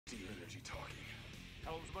Technology talking.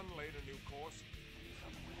 Helmsman laid a new course.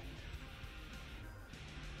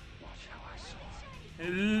 Watch how I solve.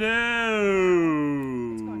 Hello!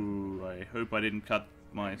 I hope I didn't cut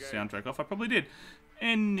my soundtrack off. I probably did.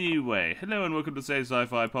 Anyway, hello and welcome to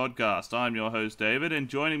Sci-Fi Podcast. I'm your host, David, and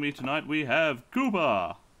joining me tonight we have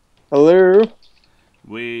Cooper. Hello.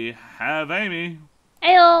 We have Amy.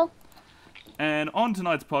 Heyo. And on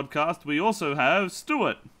tonight's podcast, we also have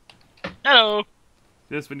Stuart. Hello.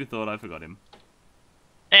 Just when you thought I forgot him.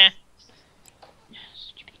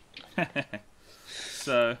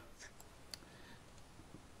 So,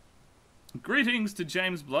 greetings to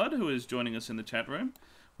James Blood, who is joining us in the chat room.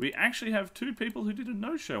 We actually have two people who did a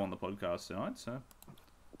no-show on the podcast tonight, so...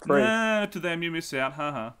 Three. To them you miss out,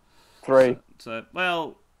 haha. Three. So,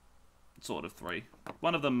 well, sort of three.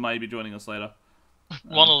 One of them may be joining us later.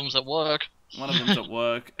 One of them's at work. One of them's at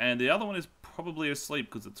work, and the other one is probably asleep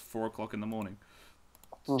because it's 4 o'clock in the morning.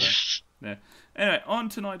 So, yeah. Anyway, on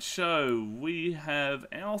tonight's show, we have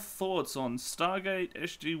our thoughts on Stargate,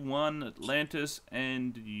 SG-1, Atlantis,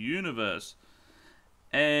 and Universe.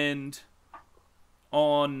 And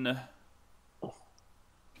on...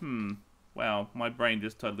 Wow, my brain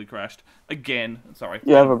just totally crashed. Again, sorry.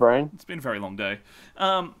 You have a brain? It's been a very long day.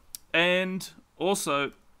 And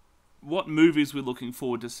also, what movies we're looking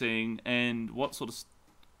forward to seeing, and what sort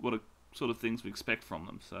of things we expect from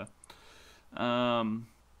them. So,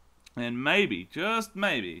 and maybe, just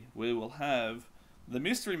maybe, we will have the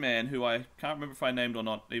mystery man, who I can't remember if I named or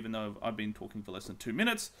not, even though I've been talking for less than 2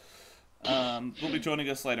 minutes. Will be joining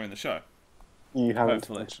us later in the show. You haven't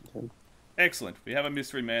Hopefully. mentioned him. Excellent. We have a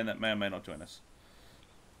mystery man that may or may not join us.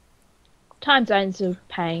 Time zones of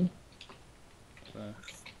pain. So.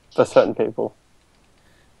 For certain people.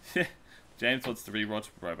 James wants to rewatch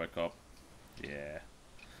RoboCop. Yeah.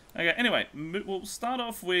 Okay, anyway, we'll start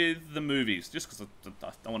off with the movies, just because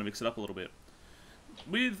I want to mix it up a little bit.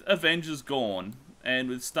 With Avengers gone, and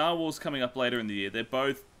with Star Wars coming up later in the year, they're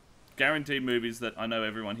both guaranteed movies that I know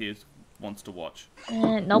everyone here wants to watch.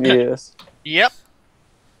 Nope. Yes. Yep.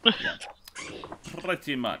 Yeah.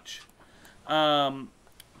 Pretty much.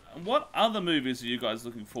 What other movies are you guys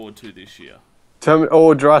looking forward to this year?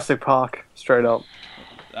 Jurassic Park, straight up.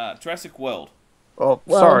 Jurassic World. Oh,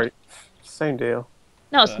 Well- sorry. Same deal.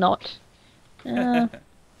 No, it's not. Okay.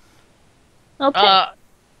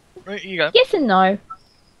 Right, you go. Yes and no.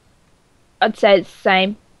 I'd say it's the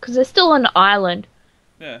same, because they're still on an island.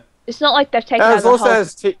 Yeah. It's not like they've taken As over long the whole...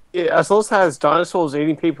 as long as it has dinosaurs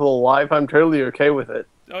eating people alive, I'm totally okay with it.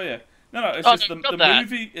 Oh, yeah. No, it's Oh, just no, the got that.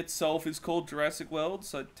 movie itself is called Jurassic World,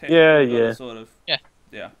 so technically Yeah. got a sort of...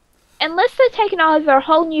 Yeah. Unless they're taking over a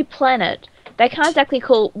whole new planet, they can't exactly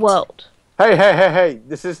call it world. Hey!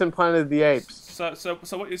 This isn't Planet of the Apes. So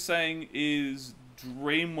what you're saying is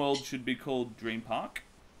Dream World should be called Dream Park?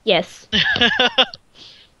 Yes.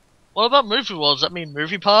 What about Movie World? Does that mean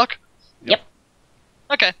Movie Park? Yep.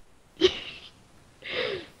 Okay.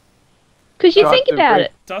 Because you Right, think about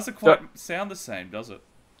it. Doesn't quite sound the same, does it?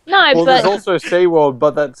 No, Well, but... there's also SeaWorld,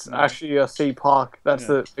 but that's actually a sea park. That's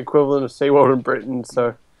Yeah. the equivalent of SeaWorld in Britain,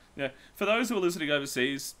 so... Yeah. For those who are listening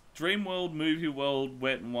overseas, Dream World, Movie World,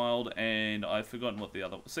 Wet and Wild, and I've forgotten what the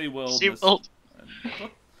other... SeaWorld... SeaWorld.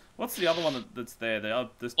 What's the other one that's there? They are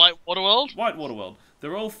this White Water World? Whitewater World.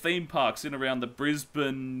 They're all theme parks in around the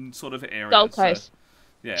Brisbane sort of area. Gold so- Coast.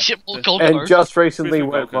 yeah. Shit, The- Gold And Coast. just recently Brisbane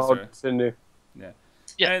went Gold Coast, wild sorry. Sydney. Yeah.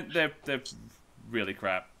 Yeah. And they're really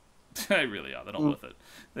crap. They really are. They're not worth it.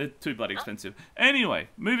 They're too bloody expensive. Anyway,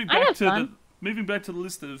 moving I back have to the fun.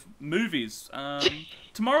 list of movies.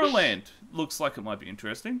 Tomorrowland looks like it might be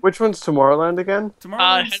interesting. Which one's Tomorrowland again?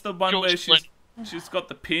 Tomorrowland's the one where George she's got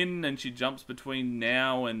the pin and she jumps between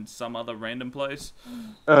now and some other random place.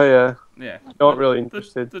 Oh, yeah. Yeah. Not really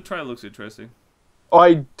interested. The trailer looks interesting.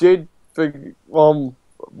 I did figure... while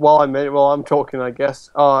I'm talking, I guess.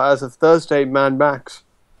 As of Thursday, Mad Max.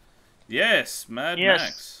 Yes, Mad Yes.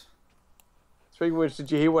 Max. Speaking of which, did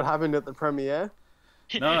you hear what happened at the premiere?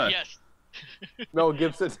 No. Yes. Mel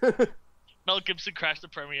Gibson. Mel Gibson crashed the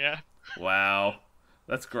premiere. Wow.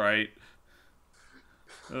 That's great.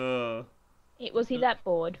 Was he that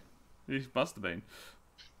bored? He must have been.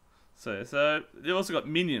 So you also got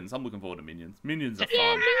Minions. I'm looking forward to Minions. Minions are fun.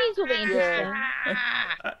 Yeah, Minions will be interesting.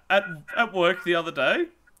 At work the other day,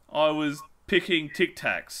 I was picking Tic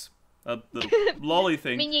Tacs, a little lolly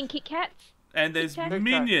thing, Minion Kit Kats? and there's Tic Tac?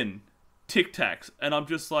 Minion Tic Tacs, and I'm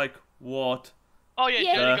just like, what Oh yeah,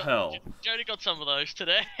 Yeah. the hell? Jodie got some of those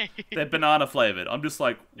today. They're banana flavored. I'm just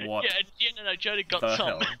like, what? No, Jodie got the some.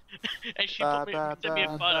 hell? And she put me, sent me a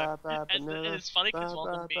photo. And it's funny because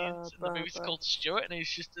one of the minions in the movie's called Stuart, and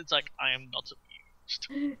it's like, I am not amused.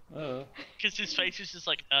 confused. Uh, Because his face is just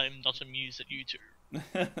like, I'm not amused at you two.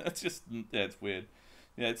 it's just, yeah, it's weird.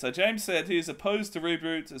 Yeah, so James said he's opposed to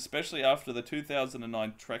reboots, especially after the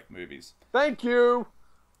 2009 Trek movies. Thank you.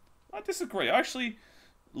 I disagree. I actually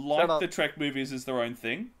like the Trek movies as their own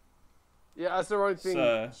thing. Yeah, as their own thing,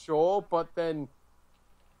 So- sure, but then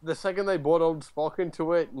the second they brought old Spock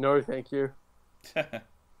into it, no, thank you.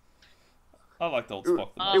 I liked old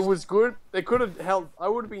Spock the most. It was good. They could have helped. I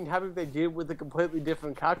would have been happy if they did with a completely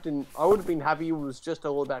different captain. I would have been happy it was just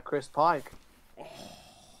all about Chris Pike.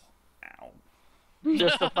 Ow.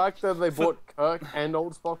 Just the fact that they brought Kirk and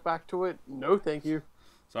old Spock back to it, no, thank you.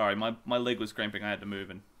 Sorry, my leg was cramping. I had to move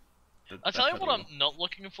and. I'll tell you what I'm not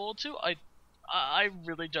looking forward to. I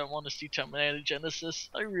really don't want to see Terminator Genesis.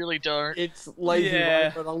 I really don't. It's lazy,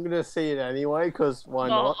 Yeah. but I'm gonna see it anyway because why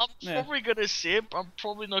No, not? I'm probably gonna see it, but I'm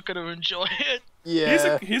probably not gonna enjoy it.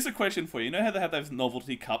 Yeah. Here's a question for you. You know how they have those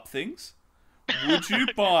novelty cup things? Would you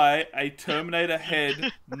buy a Terminator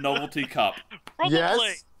head novelty cup? Probably.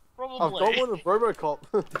 Yes. Probably. I've got one of RoboCop.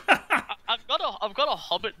 I've got a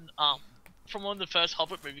Hobbit. From when the first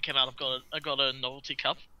Hobbit movie came out, I got a novelty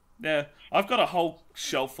cup. Yeah, I've got a whole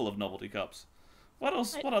shelf full of novelty cups. What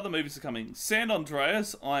else? What other movies are coming? San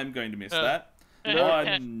Andreas. I'm going to miss that. I'm not.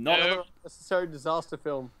 Another unnecessary disaster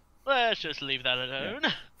film. Let's just leave that alone.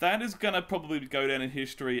 That is gonna probably go down in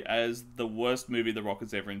history as the worst movie The Rock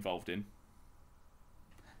is ever involved in.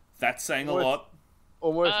 That's saying a Worst- lot.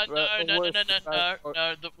 Almost. No.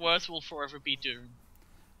 The worst will forever be Doom.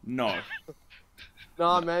 No.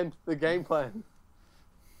 Nah, man. The game plan.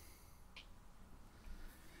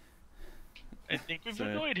 I think we've So-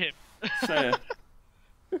 annoyed him. So.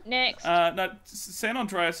 Next. No, San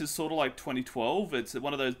Andreas is sort of like 2012. It's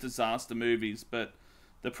one of those disaster movies, but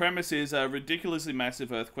the premise is a ridiculously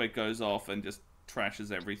massive earthquake goes off and just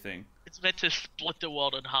trashes everything. It's meant to split the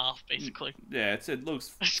world in half, basically. Yeah, it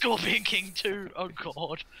looks... Scorpion King 2, oh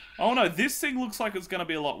god. Oh no, this thing looks like it's going to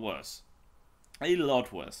be a lot worse. A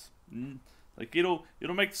lot worse. Like, it'll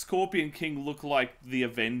make Scorpion King look like the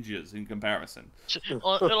Avengers in comparison.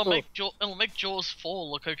 It'll make Jaws 4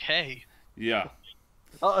 look okay. Yeah.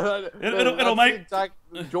 It'll make-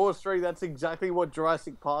 Jaws 3. That's exactly what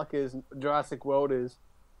Jurassic Park is. Jurassic World is.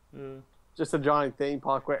 Just a giant theme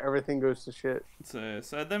park where everything goes to shit. So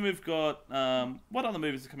then we've got... what other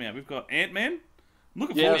movies are coming out? We've got Ant-Man. I'm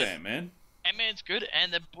looking Yes. forward to Ant-Man. Ant-Man's good,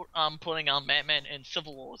 and they're putting Ant-Man in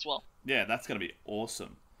Civil War as well. Yeah, that's going to be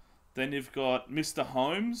awesome. Then you've got Mr.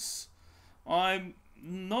 Holmes. I'm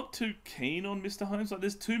not too keen on Mr. Holmes. Like,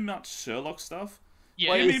 there's too much Sherlock stuff.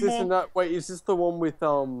 Yeah, Give me more- Is this the one with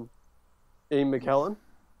Ian McKellen?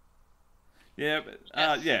 Yeah, but,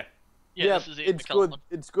 Yes. Yeah, this is the it's McKellen good. one.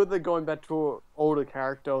 It's good they're going back to an older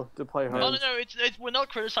character to play Holmes. No, it's we're not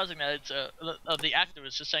criticizing that. It's the actor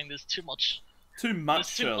is just saying there's too much. Too much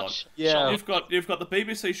There's too Sherlock. much Yeah. Sherlock. You've got the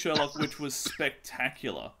BBC Sherlock, which was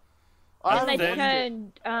spectacular. I and they then-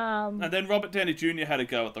 turned. And then Robert Downey Jr. had a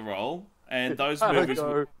go at the role, and those Had a movies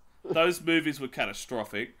go. were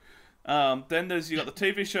catastrophic. Then you got the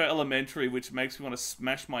TV show Elementary, which makes me want to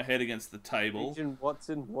smash my head against the table. Agent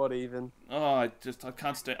Watson, what even? Oh, I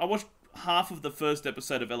can't stand. I watched half of the first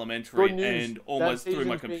episode of Elementary Good news. and almost That threw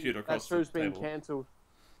my season's been- computer across That show's the been table. cancelled.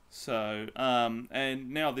 So, and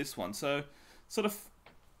now this one. So, sort of,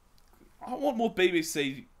 I want more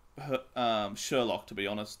BBC Sherlock, to be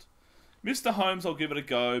honest. Mr. Holmes, I'll give it a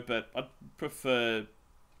go, but I'd prefer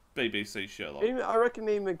BBC Sherlock. I reckon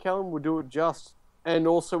Ian McKellen will do it just. And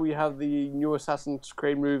also we have the new Assassin's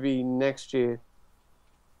Creed movie next year.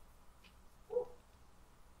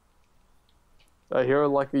 I hear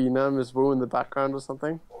like a unanimous woo in the background or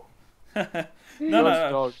something. No.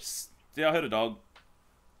 Dog. Yeah, I heard a dog.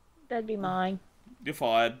 That'd be mine. You're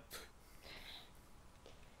fired.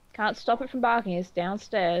 Can't stop it from barking. It's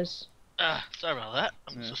downstairs. Sorry about that.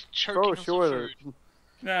 I'm just Oh, choking on sure. some food.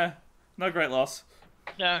 Nah, no great loss.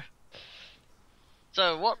 No.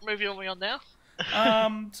 So, what movie are we on now?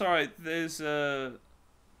 Sorry, there is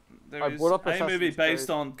I brought up a movie Assassin's based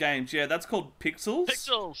Creed. on games. Yeah, that's called Pixels.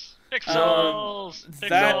 Pixels!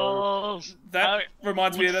 that- Pixels! That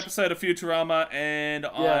reminds me of an episode of Futurama, and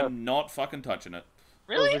Yeah. I'm not fucking touching it.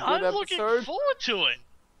 Really? It was a good I'm looking episode. forward to it.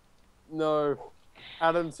 No.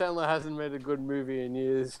 Adam Sandler hasn't made a good movie in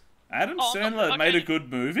years. Adam Oh, Sandler okay. made a good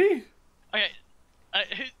movie? Okay,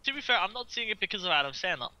 to be fair, I'm not seeing it because of Adam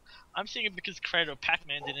Sandler. I'm seeing it because creator of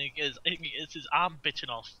Pac-Man didn't get his arm bitten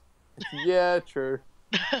off. Yeah, true.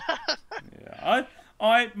 Yeah,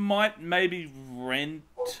 I might maybe rent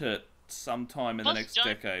it sometime in the Plus next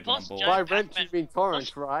Giant- decade plus when I'm Giant- bored. By rent you Pac-Man. mean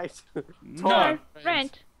torrent, right? No,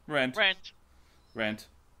 Rent. rent. Rent.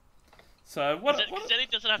 So what? Because then he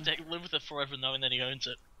doesn't have to live with it forever knowing that he owns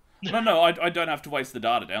it. No, I don't have to waste the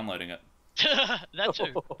data downloading it. That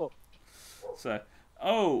too. So,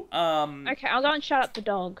 Okay, I'll go and shut up the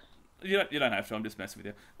dog. you don't have to. I'm just messing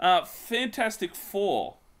with you. Fantastic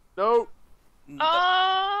Four. Nope.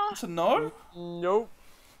 It's a no. Nope.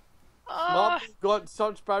 Marvel got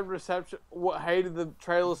such bad reception. What hated the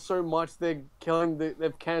trailer so much they've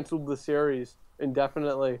cancelled the series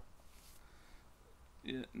indefinitely.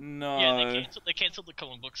 Yeah, no. Yeah, they cancelled the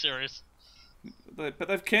comic book series. But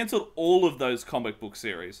they've cancelled all of those comic book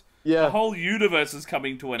series. Yeah. The whole universe is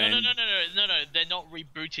coming to an end. No. They're not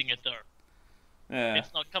rebooting it though. Yeah.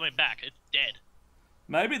 It's not coming back. It's dead.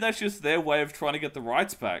 Maybe that's just their way of trying to get the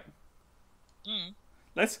rights back. Mm.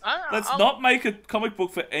 Let's not make a comic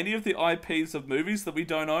book for any of the IPs of movies that we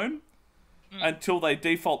don't own until they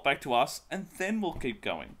default back to us, and then we'll keep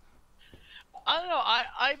going. I don't know.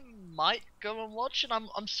 I might go and watch it.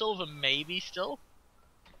 I'm still of a maybe still.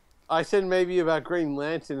 I said maybe about Green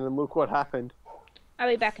Lantern, and look what happened. I'll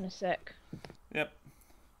be back in a sec. Yep.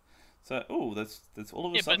 So, that's all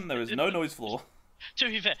of a sudden there is no noise floor. To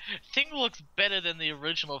be fair, Thing looks better than the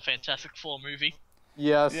original Fantastic Four movie.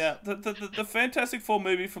 Yes. Yeah, the Fantastic Four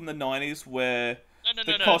movie from the 90s where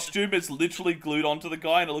No. costume is literally glued onto the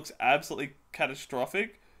guy and it looks absolutely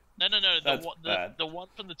catastrophic. No. That's bad. The one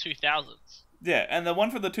from the 2000s. Yeah, and the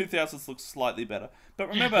one from the 2000s looks slightly better. But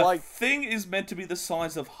remember, Like- Thing is meant to be the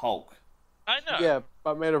size of Hulk. I know. Yeah,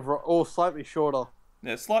 but made of rock, or slightly shorter.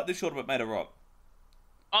 Yeah, slightly shorter but made of rock.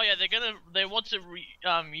 Oh yeah, they want to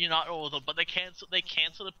unite all of them, but they canceled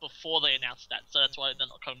it before they announced that, so that's why they're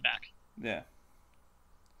not coming back. Yeah.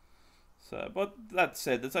 So, but that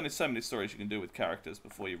said, there's only so many stories you can do with characters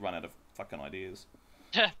before you run out of fucking ideas.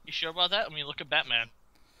 You sure about that? I mean, look at Batman.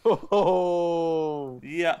 Oh.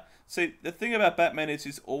 Yeah. See, the thing about Batman is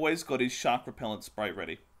he's always got his shark repellent spray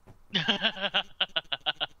ready.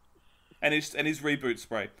 and his reboot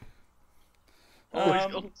spray. He's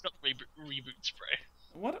got reboot spray.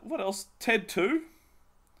 What else? Ted 2?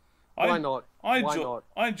 Why not? Why not?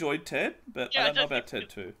 I enjoyed Ted, but Yeah, I don't know about Ted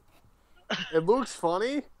 2. It looks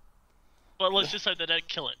funny. But let's just hope they don't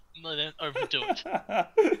kill it. They don't overdo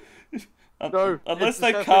it. No, unless it's they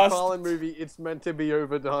a Seth cast MacFarlane movie. It's meant to be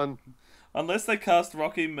overdone. Unless they cast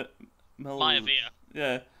Rocky Maivia.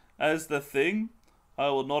 Yeah, as the Thing, I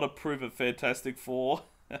will not approve of Fantastic Four.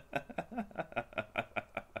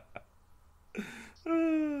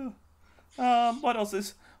 What else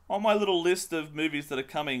is on my little list of movies that are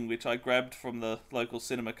coming, which I grabbed from the local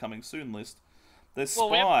cinema coming soon list? There's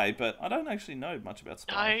Spy, but I don't actually know much about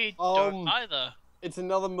Spy. I don't either. It's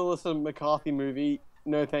another Melissa McCarthy movie.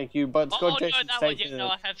 No, thank you. But it's got Jason Statham. No,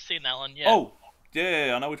 I have seen that one. Yeah. Oh,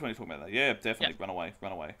 yeah, I know which one you're talking about. Yeah, definitely. Yeah. Run away,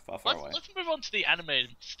 far away. Let's move on to the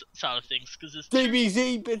animated side of things because there's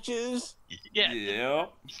DBZ bitches. Yeah.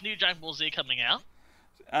 It's new Dragon Ball Z coming out.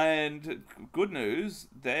 And good news,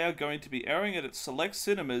 they are going to be airing it at select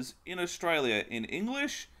cinemas in Australia in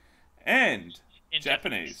English and In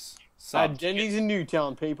Japanese. And Jenny's in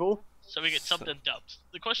Newtown, people. So we get subbed and dubbed.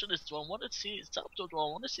 The question is, do I want to see it subbed or do I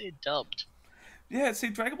want to see it dubbed? Yeah, see,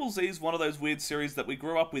 Dragon Ball Z is one of those weird series that we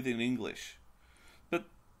grew up with in English. But do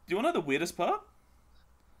you want to know the weirdest part?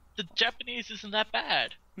 The Japanese isn't that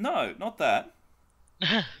bad. No, not that.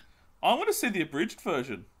 I want to see the abridged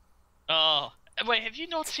version. Oh. Wait, have you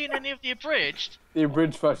not seen any of the abridged? The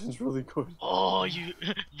abridged version's really good. Oh, you...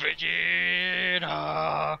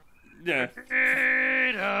 Vegeta! Yeah.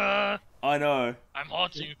 Vegeta! I know. I'm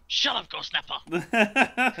haunting you. Shut up, Ghost Snapper!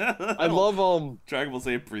 I love Dragon Ball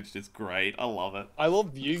Z abridged is great. I love it. I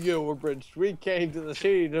love Yu-Gi-Oh! Abridged. We came to the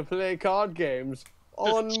city to play card games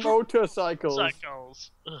on motorcycles.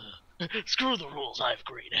 Screw the rules, I have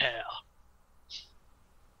green hair.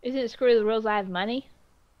 Isn't it screw the rules, I have money?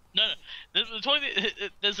 No.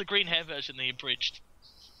 There's a green hair version, the abridged,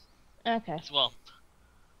 Okay. as well.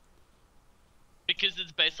 Because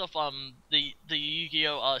it's based off the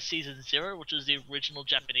Yu-Gi-Oh! Season 0, which was the original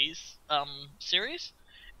Japanese series,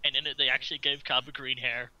 and in it they actually gave Kaba green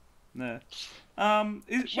hair. No.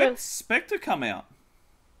 When Spectre come out?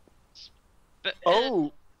 But,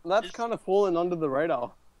 that's kind of fallen under the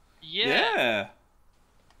radar. Yeah.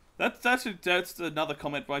 That's another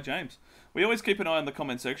comment by James. We always keep an eye on the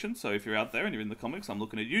comment section, so if you're out there and you're in the comics, I'm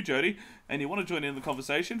looking at you, Jody, and you want to join in the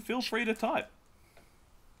conversation, feel free to type.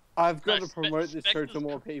 I've got to promote this show to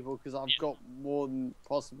more people because I've got more than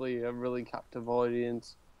possibly a really captive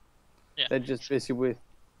audience. Yeah. They're just busy with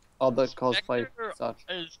other cosplay and such.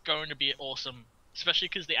 Is going to be awesome, especially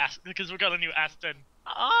because we got a new Aston.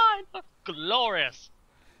 Glorious.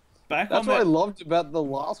 That's what I loved about the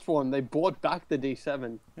last one. They brought back the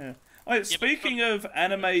D7. Yeah. Wait, speaking of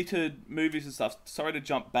animated movies and stuff, sorry to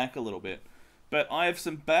jump back a little bit, but I have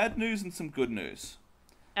some bad news and some good news.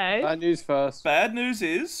 Oh? Bad news first. Bad news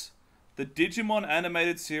is the Digimon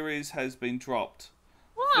animated series has been dropped.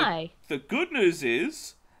 Why? The good news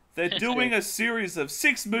is they're doing a series of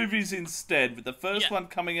 6 movies instead, with the first one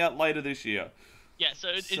coming out later this year. Yeah, so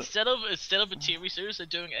instead of a TV series, they're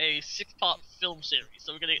doing a 6-part film series.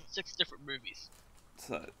 So we're gonna get 6 different movies.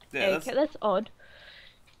 So yeah, Okay, that's odd.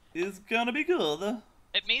 it's gonna be good.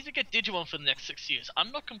 It means we get Digimon for the next 6 years.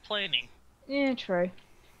 I'm not complaining. Yeah, true.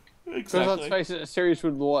 Because let's Exactly. face it, a series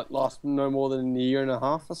would last no more than a year and a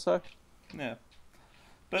half or so. Yeah.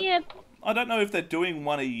 But Yeah. I don't know if they're doing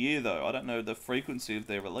one a year though. I don't know the frequency of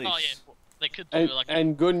their release. Oh yeah, well, they could do And, like.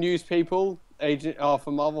 and good news, people.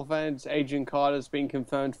 For Marvel fans, Agent Carter's been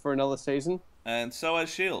confirmed for another season. And so has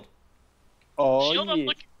Shield. Oh Shield,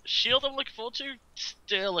 yeah. Shield, I'm looking forward to.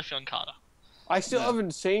 Still, if you're on Carter. I still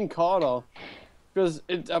haven't seen Carter because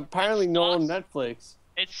it's apparently not on Netflix.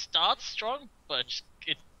 It starts strong, but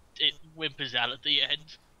it whimpers out at the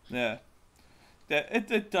end. Yeah. Yeah,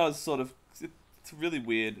 it does sort of. It's really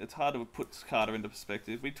weird. It's hard to put Carter into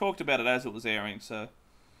perspective. We talked about it as it was airing, so.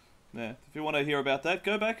 Yeah, if you want to hear about that,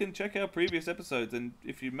 go back and check our previous episodes, and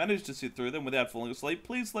if you manage to sit through them without falling asleep,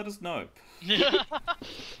 please let us know.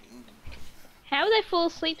 How do they fall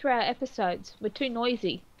asleep through our episodes? We're too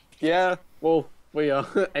noisy. Yeah, well, we are.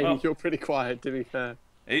 And Well- you're pretty quiet, to be fair.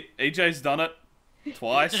 EJ's done it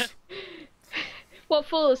twice. What,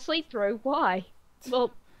 fall asleep through? Why?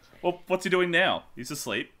 Well, Well, what's he doing now? He's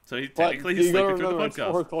asleep, so But technically he's you gotta sleeping through the remember, it's 4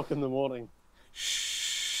 podcast. o'clock in the morning.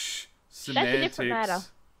 Shh. that's a different matter.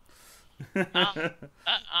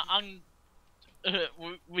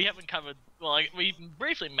 We haven't covered. Well, we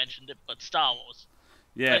briefly mentioned it, but Star Wars.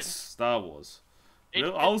 Yes, Star Wars. It-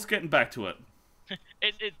 I was getting back to it.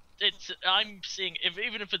 It's. I'm seeing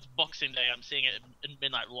even if it's Boxing Day, I'm seeing it in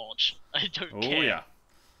midnight launch. I don't Oh care. yeah,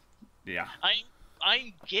 yeah.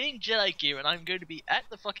 I'm getting Jedi gear, and I'm going to be at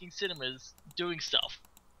the fucking cinemas doing stuff.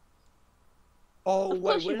 Oh, Of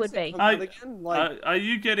course wait, you when would does it be. come out again? Like, Are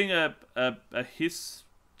you getting a hiss,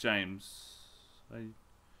 James?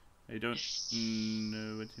 I don't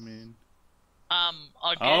know what you mean.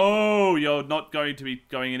 Again, Oh, you're not going to be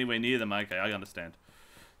going anywhere near them. Okay, I understand.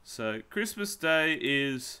 So Christmas Day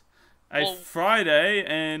is a Well- Friday,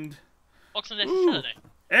 and Boxing Day is Ooh, Saturday.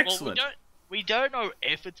 excellent. Well, we don't know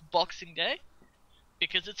if it's Boxing Day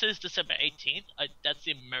because it says December 18th. That's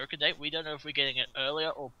the American date. We don't know if we're getting it earlier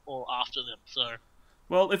or after them. So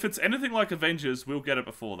Well, if it's anything like Avengers, we'll get it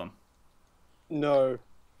before them. no,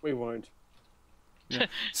 we won't.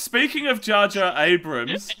 Speaking of Jar Jar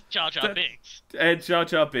Abrams Jar Jar Binks. and Jar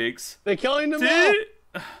Jar Binks, They're killing them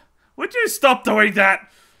off! would you stop doing that?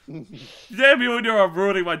 Damn you, you're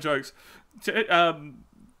ruining my jokes. I'm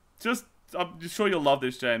sure you'll love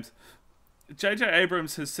this, James. J.J.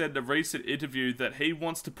 Abrams has said in a recent interview that he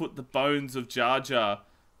wants to put the bones of Jar Jar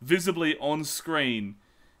visibly on screen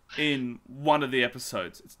in one of the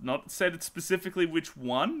episodes. It's not said specifically which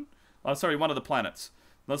one. Oh, sorry, one of the planets.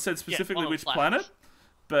 Not said specifically one of which the planet, planets.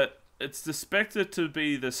 but it's suspected to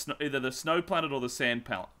be either the snow planet or the sand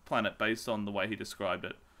planet based on the way he described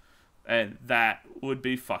it. And that would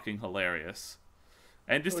be fucking hilarious.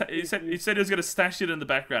 And just he said he was going to stash it in the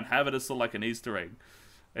background, have it as sort of like an Easter egg.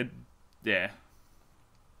 And yeah,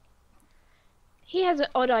 he has an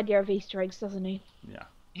odd idea of Easter eggs, doesn't he? yeah.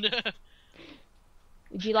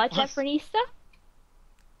 Would you like that for an Easter?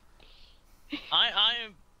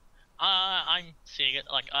 I'm seeing it.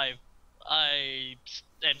 Like I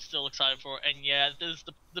am still excited for it. And yeah, there's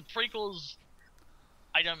the prequels.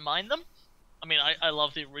 I don't mind them. I mean, I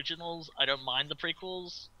love the originals. I don't mind the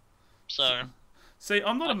prequels. So See,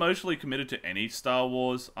 I'm not emotionally committed to any Star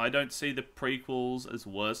Wars. I don't see the prequels as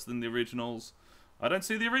worse than the originals. I don't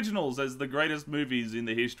see the originals as the greatest movies in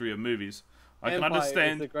the history of movies. I can Empire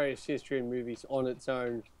understand. is the greatest history in movies on its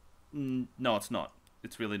own. No, it's not.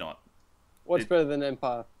 It's really not. What's better than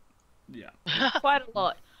Empire? Yeah, Quite a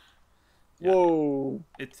lot. Yeah. Whoa.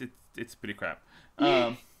 it's pretty crap.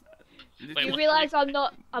 Wait, You what- realise I'm When-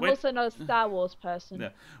 also not a Star Wars person. Yeah.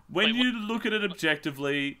 When Wait, you look at it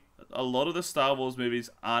objectively, a lot of the Star Wars movies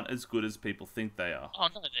aren't as good as people think they are. oh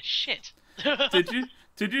no, they're shit.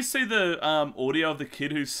 Did you see the audio of the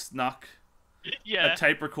kid who snuck Yeah. a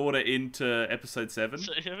tape recorder into episode 7?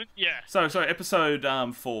 So, yeah. Sorry,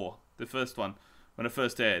 episode 4, the first one, when it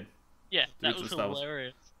first aired. Yeah. That Original was Star Wars.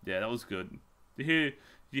 hilarious. Yeah, that was good. You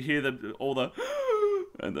hear all the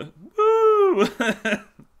and the woo.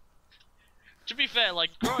 To be fair, like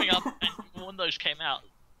growing up and when those came out,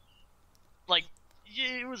 like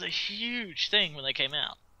yeah, it was a huge thing when they came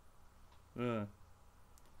out.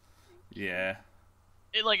 Yeah.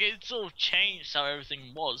 It sort of changed how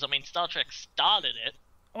everything was. I mean, Star Trek started it.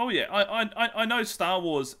 Oh yeah, I know Star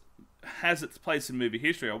Wars has its place in movie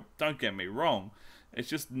history. Don't get me wrong. It's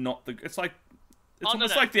just not the. It's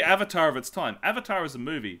almost like the Avatar of its time. Avatar as a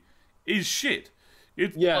movie is shit.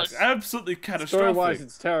 It's absolutely catastrophic. Story-wise,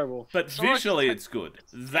 it's terrible. But visually, it's good.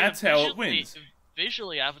 That's how it wins.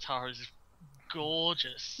 Visually, Avatar is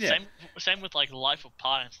gorgeous. Yeah. Same with like Life of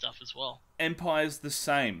Pi and stuff as well. Empire's the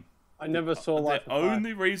same. I never saw Life of Pi. The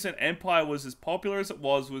only reason Empire was as popular as it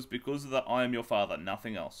was because of the I Am Your Father,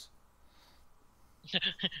 nothing else.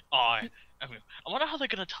 I wonder how they're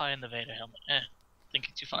gonna tie in the Vader helmet.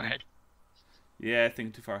 Thinking too far ahead. Yeah,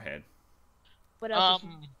 thinking too far ahead. What else?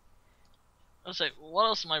 I was like, what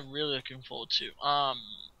else am I really looking forward to? I'm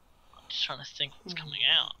just trying to think what's coming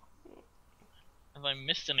out. Have I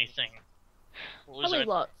missed anything? Probably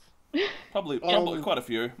lots. Probably quite a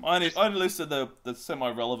few. I only listed the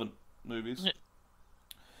semi-relevant movies. Yeah.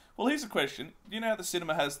 Well, here's a question. You know how the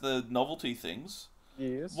cinema has the novelty things?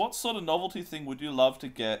 Yes. What sort of novelty thing would you love to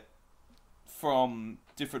get from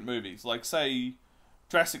different movies? Like, say,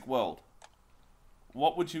 Jurassic World.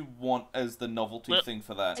 What would you want as the novelty thing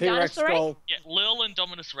for that? T-Rex skull. Yeah, Lil and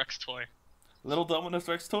Dominus Rex toy. Little Dominus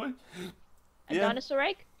Rex toy? A dinosaur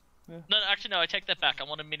egg? No, actually, no, I take that back. I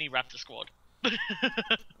want a mini raptor squad.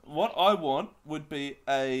 What I want would be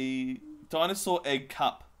a dinosaur egg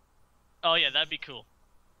cup. Oh, yeah, that'd be cool.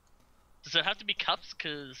 Does it have to be cups?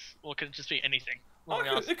 Or can it just be anything?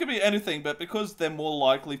 It could be anything, but because they're more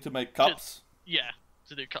likely to make cups. Yeah,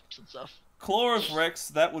 to do cups and stuff. Claw of Rex,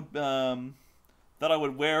 that I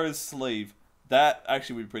would wear as sleeve. That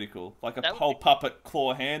actually would be pretty cool. Like a whole puppet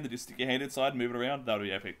claw hand that you stick your hand inside and move it around. That would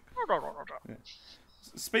be epic. Yeah.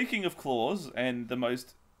 Speaking of claws, and the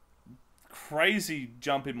most crazy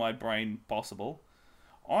jump in my brain possible,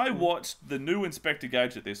 I watched the new Inspector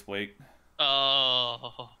Gadget this week.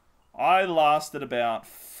 Oh. I lasted about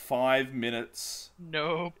 5 minutes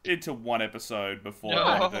into one episode before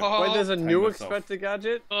I had to Wait, there's a take new myself. Inspector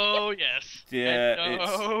Gadget? Oh, yes.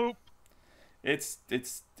 Yeah, it's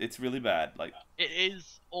really bad. Like, it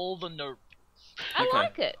is all the nope. I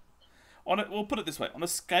like it. We'll put it this way: on a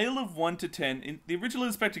scale of 1 to 10, the original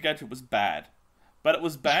Inspector Gadget was bad, but it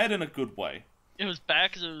was bad in a good way. It was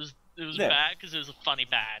bad because it was bad because it was a funny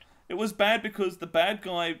bad. It was bad because the bad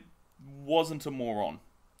guy wasn't a moron,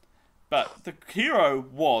 but the hero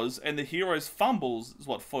was, and the hero's fumbles is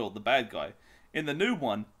what foiled the bad guy. In the new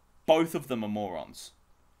one, both of them are morons.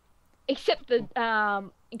 Except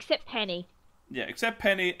Penny. Yeah, except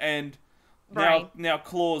Penny, and Brain. now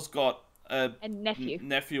Claw's got a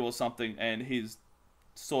nephew or something, and he's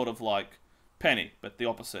sort of like Penny, but the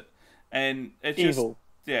opposite. And it's evil.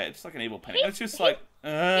 It's like an evil Penny. It's just he's like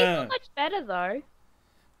not much better though.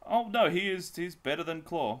 Oh no, he's better than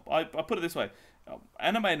Claw. I put it this way: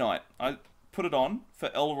 anime night. I put it on for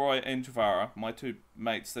Elroy and Javara, my two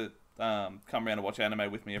mates that come around and watch anime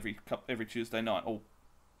with me every Tuesday night or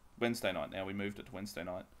Wednesday night. Now we moved it to Wednesday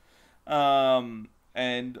night.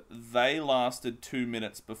 And they lasted 2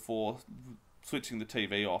 minutes before switching the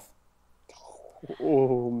TV off.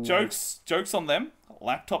 Oh, Jokes on them.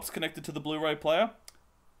 Laptops connected to the Blu-ray player.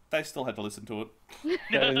 They still had to listen to it.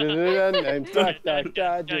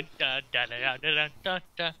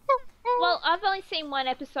 Well, I've only seen one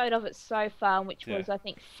episode of it so far, which was, I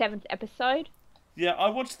think, 7th episode. Yeah, I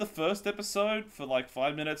watched the first episode for like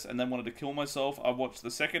 5 minutes and then wanted to kill myself. I watched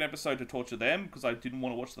the second episode to torture them because I didn't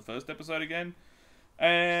want to watch the first episode again.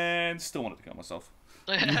 And still wanted to kill myself.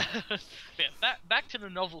 Yeah, back to the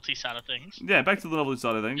novelty side of things. Yeah, back to the novelty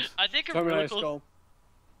side of things. I think Terminator Skull.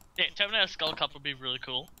 Yeah, Terminator Skull Cup would be really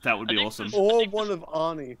cool. That would be awesome. Or one of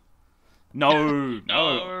Arnie. No.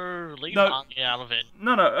 Leave Arnie out of it.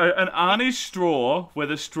 No, an Arnie straw where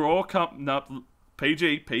the straw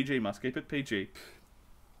PG, must keep it PG.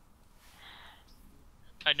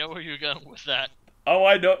 I know where you're going with that. Oh,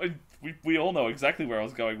 I know. We all know exactly where I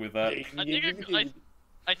was going with that.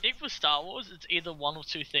 I think with Star Wars, it's either one or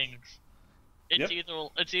two things. It's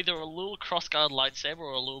either a little crossguard lightsaber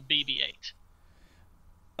or a little BB-8.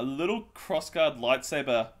 A little crossguard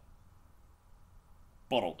lightsaber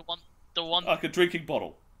bottle. The one. Like a drinking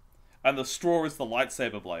bottle, and the straw is the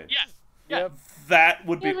lightsaber blade. Yeah. Yep. That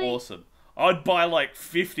would be awesome. I'd buy like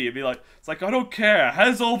 50 and be like, it's like, I don't care. It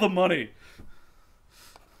has all the money.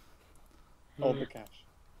 All the cash.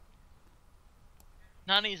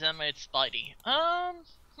 Nani's animated Spidey.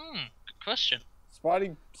 Good question.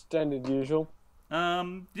 Spidey, standard usual. Yeah,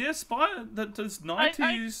 does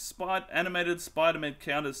 90s animated Spider-Man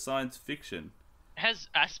count as science fiction? It has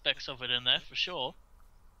aspects of it in there, for sure.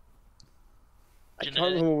 I can't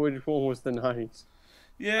remember which one was the 90s.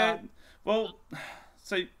 Yeah, Well,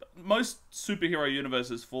 see, most superhero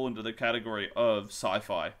universes fall into the category of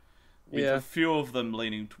sci-fi, with Yeah. a few of them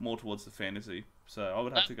leaning more towards the fantasy. So I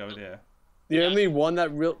would have to go there. The only one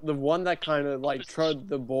that kind of like trod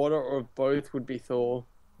the border of both would be Thor.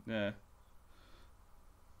 Yeah.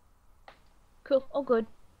 Cool. All good.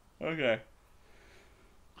 Okay.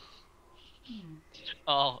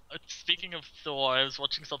 Oh, speaking of Thor, I was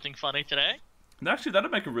watching something funny today. And actually,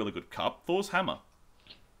 that'd make a really good cup. Thor's hammer.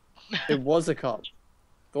 It was a cup.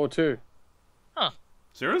 Thor 2.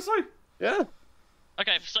 Seriously? Yeah.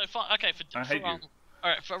 Okay, so for I hate you. all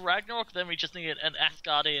right, for Ragnarok, then we just need an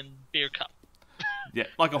Asgardian beer cup, Yeah,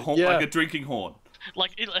 like a horn, Yeah. like a drinking horn.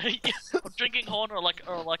 like a drinking horn or like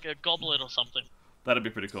a goblet or something. That'd be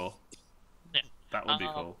pretty cool. Yeah. That would be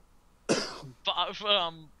cool. But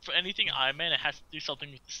for anything Iron Man, it has to do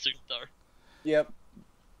something with the suit though. Yep.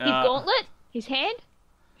 His gauntlet, his hand,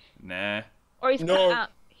 Nah. or his No.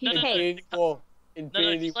 his No, head. Infinity War. No,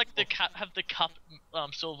 Infinity it's like the cap have the cup,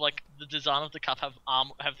 sort of like the design of the cup have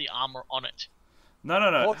the armor on it.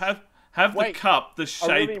 No. What? Have the Wait, cup the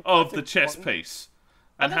shape really of the impressive chess one. piece,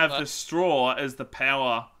 Oh, and that have the works. straw as the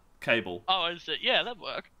power cable. Oh, is it? Yeah, that'd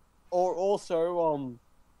work. Or also,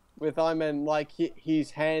 with Iron Man, like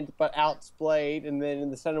his hand but outsplayed, and then in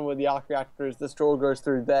the center where the arc reactor is, the straw goes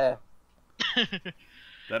through there.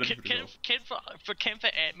 That'd be pretty cool. Ken for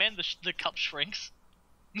Ant-Man, the cup shrinks.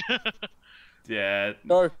 Yeah.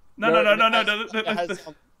 No. No. It has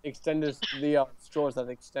extenders, the straws that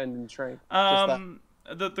extend and shrink. Just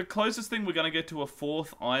that. The closest thing we're going to get to a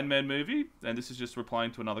fourth Iron Man movie, and this is just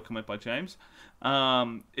replying to another comment by James,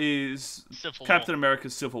 is Civil Captain War.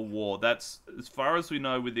 America's Civil War. That's, as far as we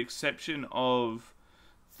know, with the exception of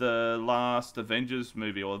the last Avengers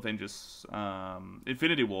movie, or Avengers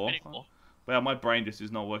Infinity War. Infinity War. Wow, my brain just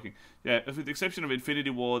is not working. Yeah, with the exception of Infinity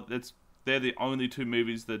War, they're the only two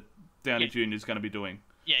movies that Downey Jr. is going to be doing.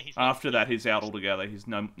 Yeah, he's not. After that, he's out altogether. He's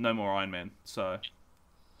no more Iron Man. So,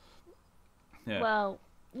 yeah. Well,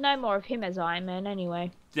 no more of him as Iron Man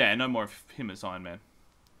anyway. Yeah, no more of him as Iron Man.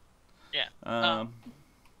 Yeah.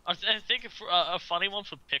 I think a funny one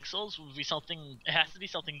for Pixels would be something. It has to be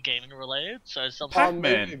something gaming related. So something Pac-Man.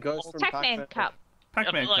 Maybe a ghost from Pac-Man cup.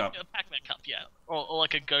 Pac-Man like Cup. a Pac-Man cup, yeah, or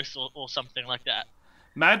like a ghost or something like that.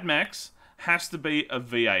 Mad Max has to be a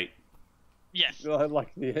V8. Yes.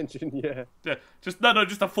 Like the engine, yeah. Yeah, just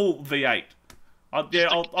a full V8. I'll get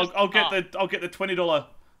the $20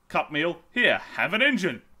 cup meal. Here, have an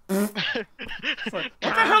engine. It's like, what the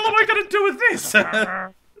hell am I gonna do with this?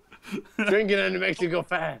 Drink it and it makes you go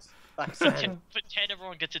fast. Like For Santa. 10,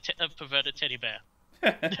 everyone gets a perverted teddy bear.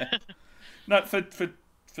 No,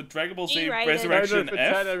 for Dragon Ball Z E-rated. Resurrection for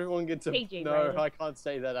F. 10, everyone gets a... PG No, rated. I can't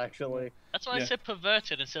say that, actually. That's why I Yeah. said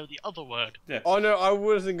perverted instead of the other word. Oh, no, I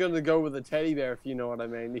wasn't going to go with a teddy bear, if you know what I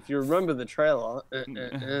mean. If you remember the trailer.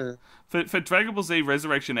 For Dragon Ball Z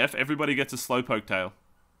Resurrection F, everybody gets a slowpoke tail.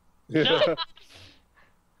 No.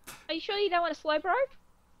 Are you sure you don't want a slow bro?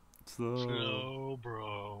 Slow,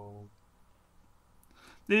 bro.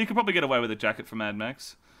 Yeah, you could probably get away with a jacket from Mad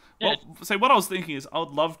Max. Yeah. Well, see, what I was thinking is, I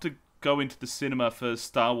would love to go into the cinema for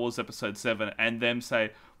Star Wars Episode 7 and them say,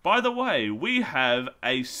 by the way, we have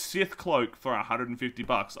a Sith cloak for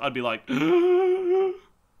 $150. I'd be like,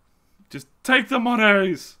 just take the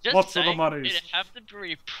monies. Just Lots of saying, the monies. it'd have to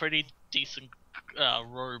be a pretty decent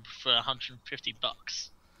robe for $150.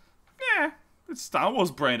 Yeah, it's Star Wars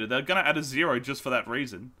branded. They're going to add a zero just for that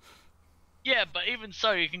reason. Yeah, but even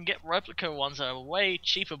so, you can get replica ones that are way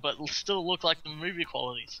cheaper, but will still look like the movie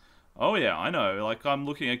qualities. Oh yeah, I know. Like, I'm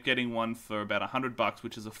looking at getting one for about $100,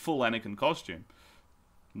 which is a full Anakin costume.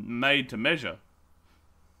 Made to measure.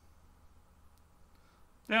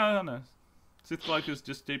 Yeah, I don't know. Sith cloak is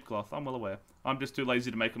just cheap cloth. I'm well aware. I'm just too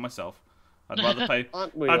lazy to make it myself. I'd rather pay.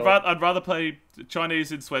 Aren't we I'd all? rather pay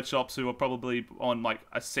Chinese in sweatshops who are probably on like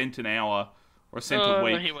a cent an hour or a cent a Oh,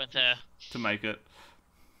 week he went there. to make it.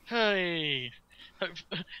 Hey.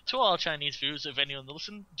 To our Chinese viewers, if anyone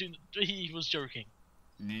listen, he was joking.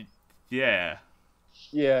 Yeah,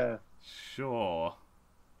 Yeah. sure.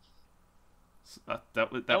 That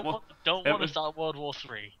Don't was want to start World War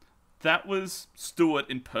 3. that was Stuart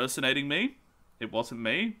impersonating me. It wasn't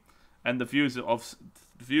me, and the views are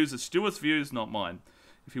Stuart's views, not mine.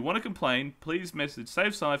 If you want to complain, please message Save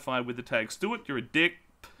Sci-Fi with the tag Stuart, you're a dick,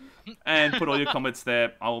 and put all your comments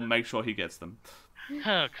there. I will make sure he gets them.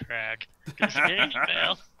 Oh, Craig. Good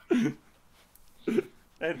email.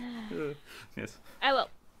 Yes. Oh well.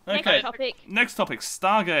 Okay. Next topic. Next topic,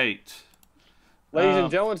 Stargate. Ladies and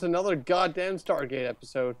gentlemen, it's another goddamn Stargate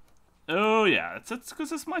episode. Oh yeah, it's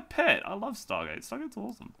because it's my pet. I love Stargate. Stargate's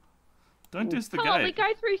awesome. Don't diss the Come on, we gate.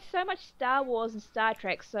 go through so much Star Wars and Star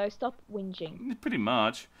Trek, so stop whinging. Pretty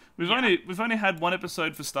much. We've only had one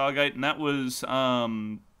episode for Stargate, and that was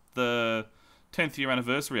the 10th year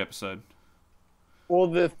anniversary episode. Or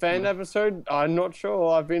the fan episode? I'm not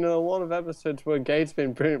sure. I've been in a lot of episodes where Gate's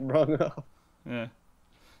been brought up. Yeah.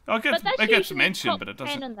 Oh, it gets, But that's it gets usually mentioned, top but it 10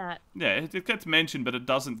 doesn't. in that. Yeah, it gets mentioned, but it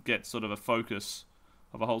doesn't get sort of a focus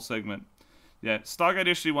of a whole segment. Yeah, Stargate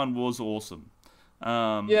SG-1 was awesome.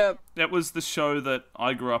 Yeah. That was the show that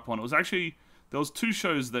I grew up on. It was actually, there was two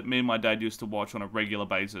shows that me and my dad used to watch on a regular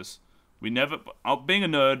basis. We never, being a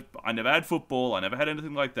nerd, I never had football, I never had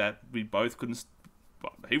anything like that. We both couldn't,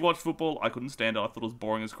 he watched football, I couldn't stand it, I thought it was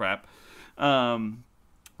boring as crap.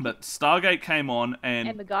 But Stargate came on,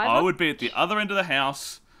 and MacGyver? I would be at the other end of the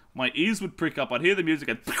house. My ears would prick up. I'd hear the music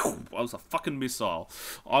and I was a fucking missile.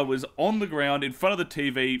 I was on the ground in front of the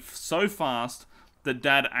TV so fast that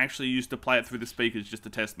Dad actually used to play it through the speakers just to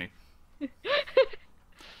test me.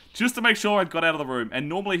 Just to make sure I'd got out of the room. And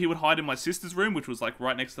normally he would hide in my sister's room, which was like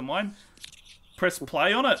right next to mine. Press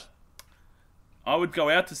play on it. I would go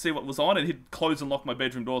out to see what was on, and he'd close and lock my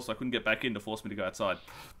bedroom door so I couldn't get back in to force me to go outside.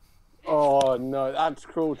 Oh, no, that's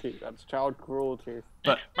cruelty. That's child cruelty.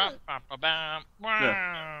 But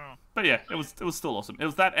Wow. But yeah, it was still awesome. It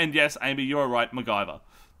was that, and yes, Amy, you're right, MacGyver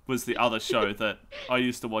was the other show that I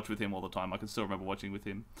used to watch with him all the time. I can still remember watching with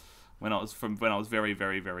him when I was very,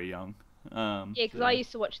 very, very young. Yeah, because I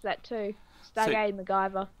used to watch that too. Stargate,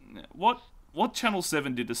 MacGyver. What Channel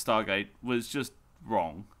 7 did to Stargate was just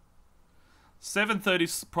wrong.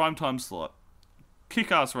 7:30 primetime slot,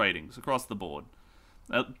 kick-ass ratings across the board.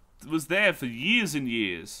 It was there for years and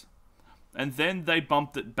years. And then they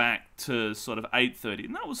bumped it back to sort of 8:30,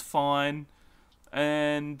 and that was fine.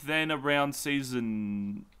 And then around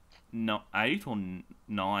season 8 or 9,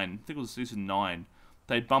 I think it was season 9,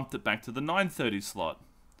 they bumped it back to the 9:30 slot.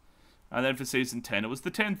 And then for season 10, it was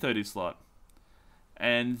the 10:30 slot.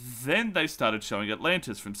 And then they started showing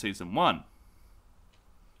Atlantis from season 1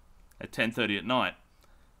 at 10:30 at night.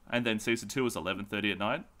 And then season 2 was 11:30 at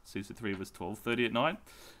night. Season 3 was 12:30 at night.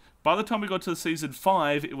 By the time we got to season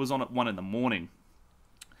 5, it was on at 1 in the morning.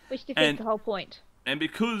 Which defeats the whole point. And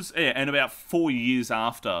because, and about 4 years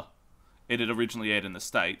after it had originally aired in the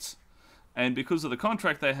States, and because of the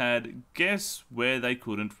contract they had, guess where they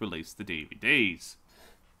couldn't release the DVDs?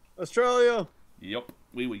 Australia! Yep,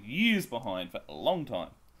 we were years behind for a long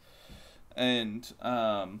time. And,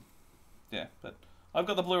 yeah, but I've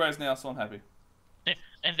got the Blu-rays now, so I'm happy.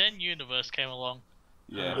 And then Universe came along.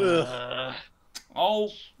 Yeah.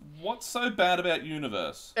 Oh, what's so bad about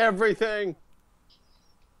Universe? Everything!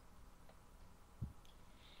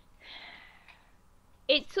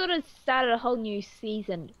 It sort of started a whole new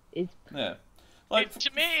season. Yeah. Like,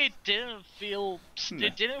 To me, it didn't feel.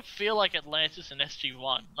 It didn't feel like Atlantis and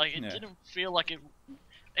SG-1. Like it didn't feel like it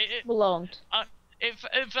belonged. It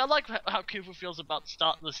felt like how Cooper feels about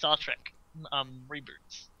the Star Trek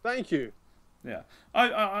reboots. Thank you. yeah.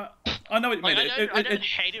 I know what you mean. Like, I don't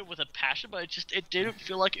hate it with a passion, but it didn't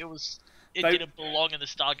feel like it didn't belong in the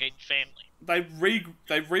Stargate family.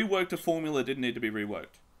 They reworked a formula that didn't need to be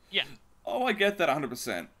reworked. Yeah. Oh, I get that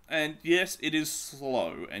 100%. And yes, it is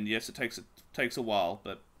slow, and yes, it takes a while,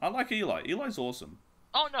 but I like Eli. Eli's awesome.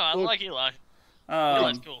 Oh no, I like Eli. Um,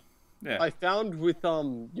 Eli's cool. Yeah. I found with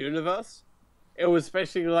Universe, it was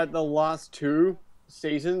especially like the last 2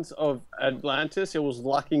 seasons of Atlantis, it was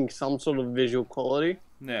lacking some sort of visual quality.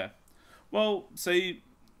 Yeah. Well, see,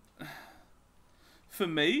 for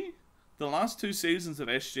me, the last 2 seasons of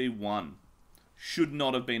SG-1 should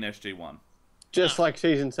not have been SG-1. Just like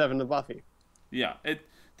season 7 of Buffy. Yeah.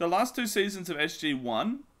 The last 2 seasons of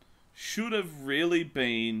SG-1 should have really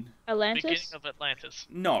been... Atlantis? Beginning of Atlantis.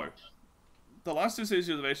 No. The last 2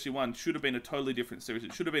 seasons of SG-1 should have been a totally different series.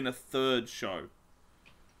 It should have been a 3rd show.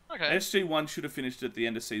 Okay. SG-1 should have finished at the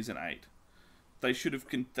end of season 8. They should have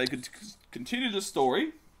they could continue the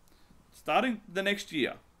story starting the next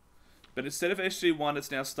year. But instead of SG-1,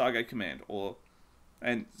 it's now Stargate Command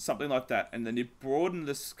and something like that. And then you broaden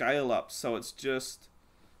the scale up so it's just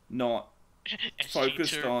not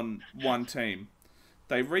focused SG-2. on one team.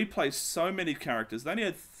 They replaced so many characters. They only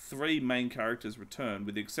had 3 main characters return,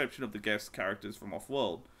 with the exception of the guest characters from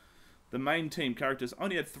Off-World. The main team characters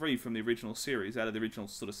only had 3 from the original series, out of the original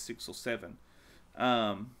sort of 6 or 7.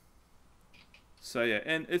 So yeah,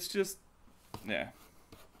 and it's just, yeah.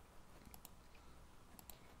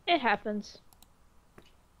 It happens.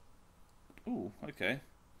 Ooh, okay.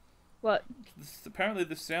 What? Apparently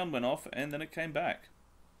the sound went off and then it came back.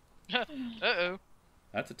 Uh-oh.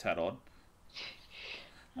 That's a tad odd.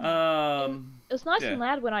 It was nice Yeah. and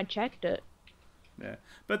loud when I checked it. Yeah,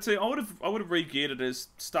 but see, I would have re-geared it as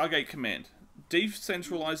Stargate Command,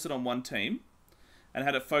 decentralized it on one team, and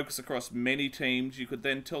had it focus across many teams. You could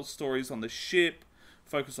then tell stories on the ship,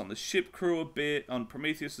 focus on the ship crew a bit, on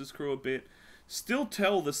Prometheus's crew a bit, still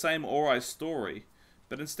tell the same Ori story,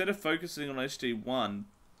 but instead of focusing on SG-1,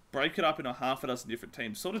 break it up into half a dozen different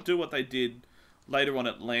teams. Sort of do what they did later on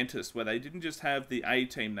Atlantis, where they didn't just have the A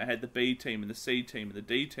team, they had the B team and the C team and the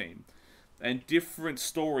D team. And different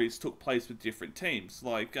stories took place with different teams,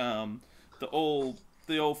 like the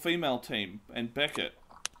all-female team and Beckett.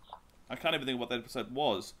 I can't even think what that episode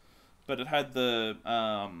was, but it had it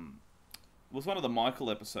was one of the Michael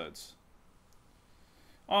episodes.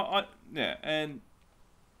 Yeah, and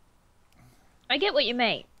I get what you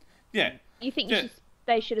mean. Yeah. You think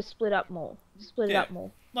they should have split up more. It up more.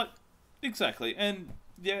 Like, exactly. And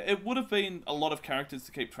yeah, it would have been a lot of characters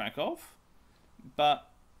to keep track of, but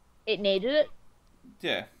it needed it.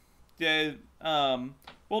 Yeah. Yeah.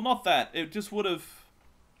 Well, not that. It just would have.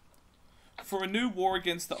 For a new war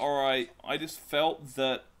against the Ori, I just felt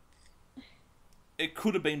that it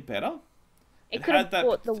could have been better. It could have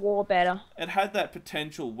fought the war better. It had that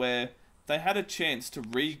potential where they had a chance to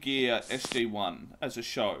re-gear SG-1 as a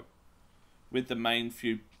show with the main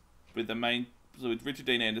with Richard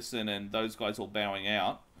Dean Anderson and those guys all bowing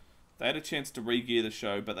out. They had a chance to re-gear the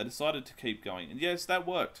show, but they decided to keep going. And yes, that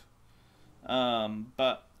worked.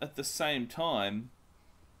 But at the same time,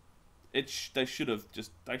 they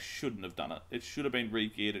shouldn't have done it. It should have been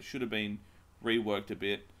re-geared. It should have been reworked a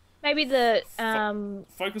bit. Maybe the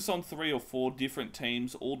focus on 3 or 4 different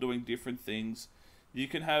teams, all doing different things. You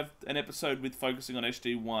can have an episode with focusing on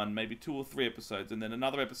SG-1, maybe 2 or 3 episodes, and then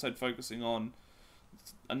another episode focusing on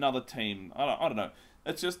another team. I don't know.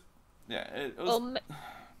 It's just, yeah. It was...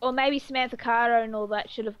 or maybe Samantha Carter and all that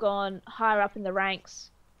should have gone higher up in the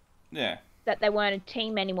ranks. Yeah. That they weren't a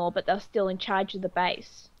team anymore, but they're still in charge of the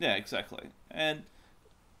base. Yeah, exactly. And,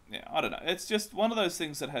 yeah, I don't know. It's just one of those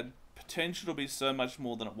things that had potential to be so much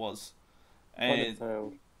more than it was. And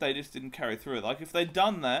they just didn't carry through. Like, if they'd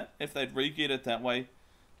done that, if they'd re-geared it that way,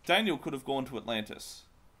 Daniel could have gone to Atlantis.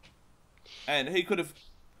 And he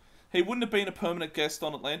wouldn't have been a permanent guest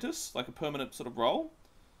on Atlantis, like a permanent sort of role.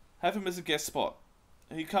 Have him as a guest spot.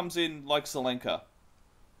 He comes in like Zelenka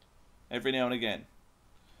every now and again.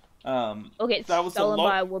 Or gets stolen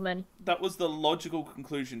by a woman. That was the logical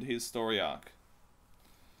conclusion to his story arc.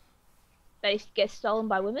 They get stolen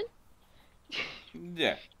by women?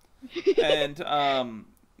 Yeah. And,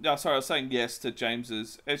 sorry, I was saying yes to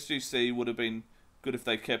James's. SGC would have been good if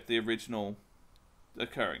they kept the original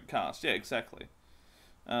occurring cast. Yeah, exactly.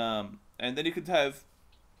 And then you could have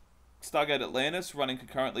Stargate Atlantis running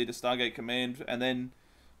concurrently to Stargate Command, and then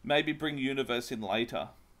maybe bring Universe in later.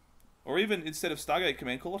 Or even, instead of Stargate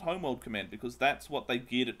Command, call it Homeworld Command, because that's what they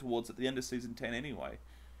geared it towards at the end of Season 10 anyway.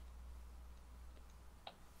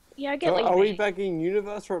 Yeah, I get what you mean. Are we backing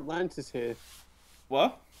Universe or Atlantis here?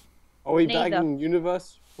 What? Are we backing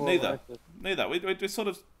Universe or Neither. Atlantis? Neither. We're sort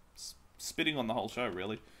of spitting on the whole show,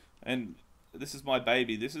 really. And this is my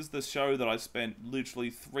baby. This is the show that I spent literally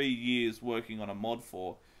 3 years working on a mod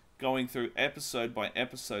for, going through episode by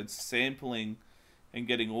episode, sampling and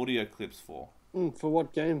getting audio clips for. For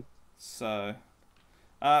what game? So,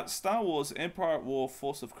 Star Wars Empire at War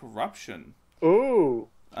Force of Corruption. Ooh.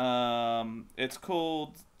 It's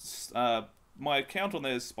called, my account on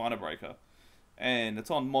there is Spinabreaker, and it's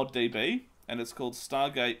on ModDB, and it's called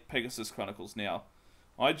Stargate Pegasus Chronicles now.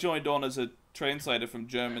 I joined on as a translator from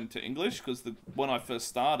German to English, because when I first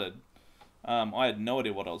started, I had no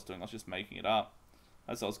idea what I was doing. I was just making it up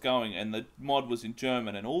as I was going, and the mod was in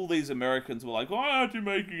German, and all these Americans were like, why aren't you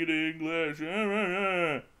making it in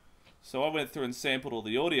English? So I went through and sampled all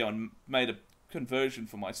the audio and made a conversion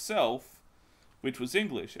for myself, which was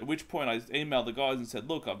English, at which point I emailed the guys and said,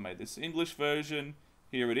 look, I've made this English version,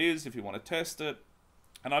 here it is if you want to test it,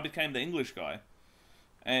 and I became the English guy.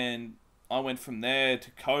 And I went from there to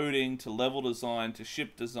coding, to level design, to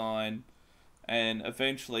ship design, and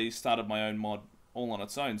eventually started my own mod all on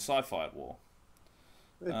its own, Sci-Fi at War.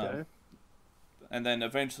 Okay. And then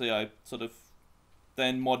eventually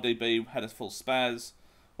then ModDB had a full spaz.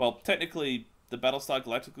 Well, technically, the Battlestar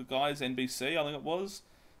Galactica guys, NBC, I think it was,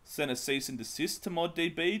 sent a cease and desist to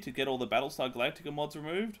ModDB to get all the Battlestar Galactica mods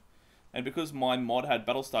removed. And because my mod had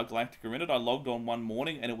Battlestar Galactica in it, I logged on one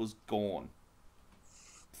morning and it was gone.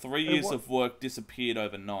 3 years of work disappeared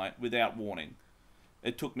overnight without warning.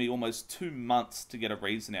 It took me almost 2 months to get a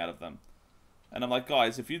reason out of them. And I'm like,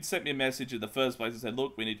 guys, if you'd sent me a message in the first place and said,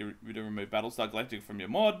 look, we need to remove Battlestar Galactica from your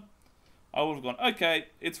mod, I would have gone, okay,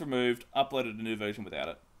 it's removed, uploaded a new version without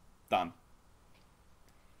it. Done.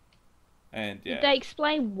 And yeah. Did they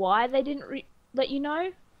explain why they didn't let you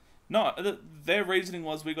know? No, their reasoning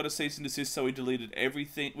was we got a cease and desist, so we deleted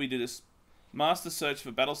everything. We did a master search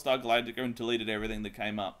for Battlestar Galactica and deleted everything that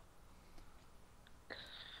came up.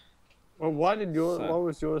 Well, why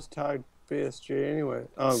was yours tagged BSG anyway?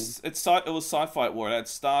 It was Sci-Fi War. It had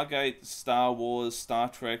Stargate, Star Wars, Star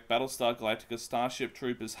Trek, Battlestar Galactica, Starship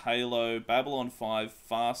Troopers, Halo, Babylon 5,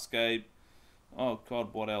 Farscape. Oh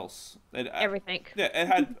God, what else? Everything. Yeah, it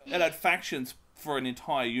had factions for an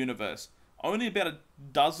entire universe. Only about a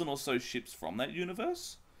dozen or so ships from that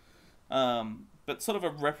universe, but sort of a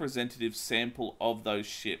representative sample of those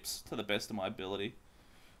ships to the best of my ability,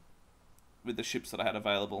 with the ships that I had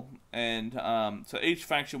available. And so each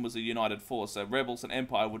faction was a united force. So Rebels and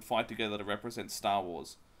Empire would fight together to represent Star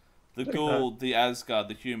Wars. The Goa'uld, the Asgard,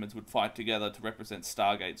 the humans would fight together to represent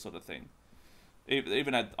Stargate, sort of thing. I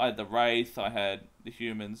had the Wraith, I had the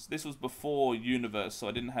humans. This was before Universe, so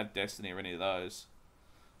I didn't have Destiny or any of those.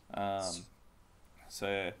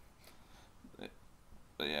 So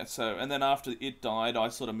and then after it died, I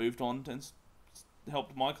sort of moved on and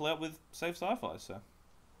helped Michael out with Save Sci-Fi. So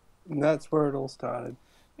And that's where it all started.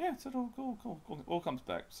 yeah, it's all comes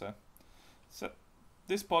back. So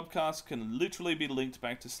this podcast can literally be linked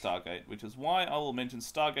back to Stargate, which is why I will mention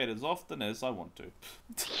Stargate as often as I want to.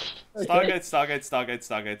 Stargate.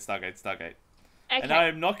 Okay. And I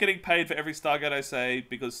am not getting paid for every Stargate I say,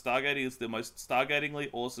 because Stargate is the most Stargatingly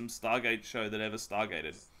awesome Stargate show that ever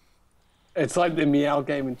Stargated. It's like the Meow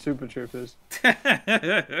game in Super Troopers.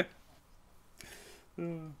 Yeah.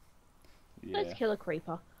 Let's kill a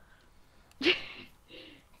creeper.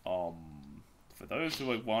 For those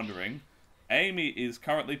who are wondering, Amy is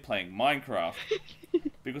currently playing Minecraft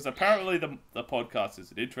because apparently the podcast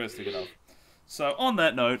isn't interesting enough. So on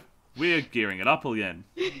that note, we're gearing it up again.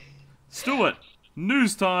 Stuart,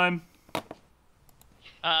 news time.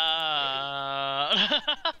 There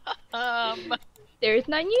is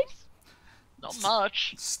no news? Not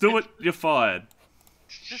much. Stuart, you're fired.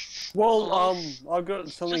 Just Well, I've got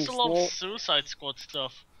something just a lot small. of Suicide Squad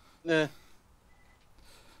stuff. Yeah.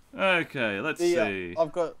 Okay, let's see.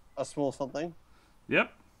 I've got a small something.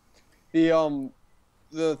 Yep. The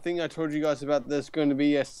thing I told you guys about, there's going to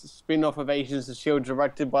be a spin-off of Agents of S.H.I.E.L.D.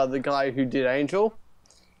 directed by the guy who did Angel.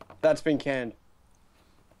 That's been canned.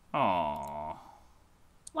 Aww.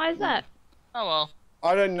 Why is that? Oh well.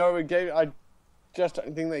 I don't know. I just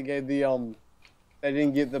don't think they gave the they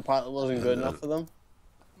didn't get the part that wasn't good enough for them.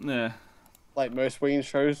 Yeah. Like most Ween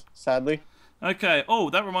shows, sadly. Okay. Oh,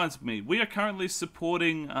 that reminds me. We are currently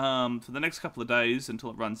supporting for the next couple of days until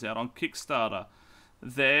it runs out on Kickstarter.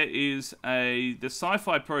 There is the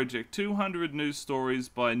Sci-Fi project, 200 news stories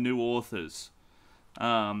by new authors.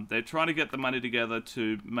 They're trying to get the money together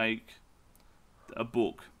to make a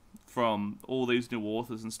book from all these new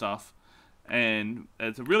authors and stuff. And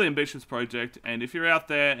it's a really ambitious project. And if you're out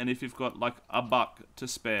there and if you've got like $1 to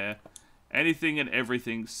spare, anything and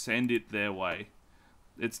everything, send it their way.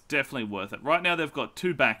 It's definitely worth it. Right now they've got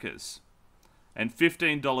 2 backers and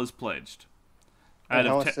 $15 pledged. And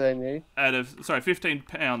how much do they need?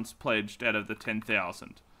 £15 pledged out of the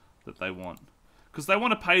 10,000 that they want, because they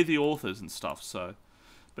want to pay the authors and stuff. So,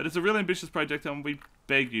 but it's a really ambitious project, and we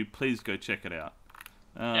beg you, please go check it out.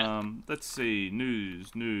 Let's see,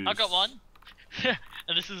 news. I got one,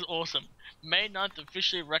 and this is awesome. May 9th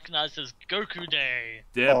officially recognized as Goku Day.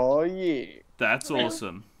 Yep. Oh yeah, that's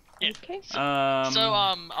awesome. Yeah. Okay.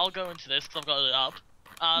 I'll go into this because I've got it up.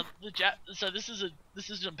 So this is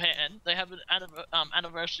Japan. They have an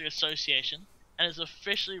anniversary association, and it's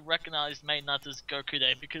officially recognized May 9th as Goku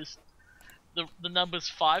Day because the numbers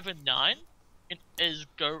 5 and 9 is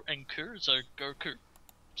Go and Ku, so Goku.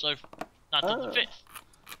 So 9th of the 5th.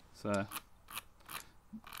 So,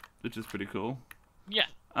 which is pretty cool. Yeah.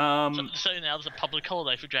 So now there's a public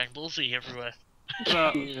holiday for Dragon Ball Z everywhere.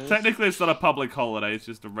 Technically, it's not a public holiday. It's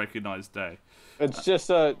just a recognized day. it's just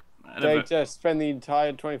they just spend the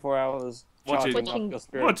entire 24 hours Watching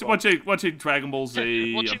Dragon Ball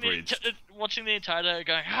Z abridged. Watching the entire day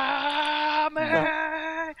going, ah,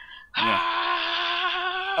 man,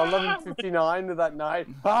 ah, 11:59 of that night.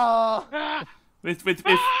 Ah!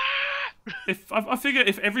 If I figure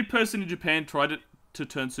if every person in Japan tried to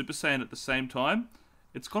turn Super Saiyan at the same time,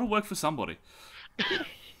 it's got to work for somebody.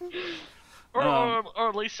 or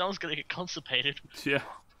at least someone's gonna get constipated. Yeah.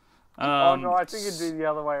 Oh no, I think it'd be the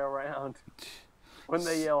other way around. When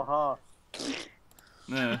they yell "ha."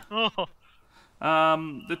 Yeah.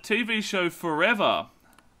 The TV show Forever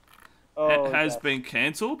has been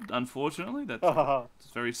cancelled, unfortunately. That's a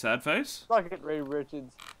very sad face. Like it, Ray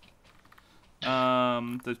Richards.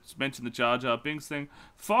 That's mentioned the Jar Jar Binks thing.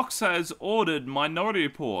 Fox has ordered Minority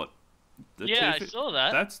Report. I saw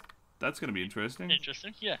that. That's going to be interesting.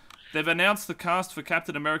 Interesting, yeah. They've announced the cast for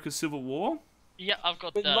Captain America Civil War. Yeah, I've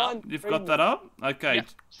got But that. mine- You've got that up? Okay, Yeah.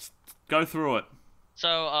 go through it. So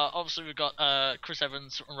obviously we've got Chris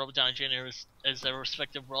Evans and Robert Downey Jr. as their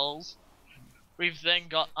respective roles. We've then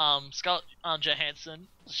got Scarlett Johansson.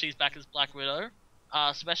 She's back as Black Widow.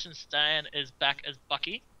 Sebastian Stan is back as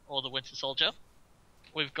Bucky, or the Winter Soldier.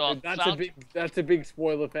 We've got That's a big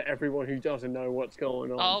spoiler for everyone who doesn't know what's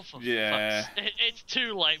going on. Oh, for Yeah. it's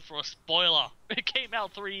too late for a spoiler. It came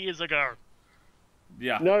out 3 years ago.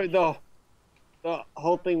 Yeah. No, the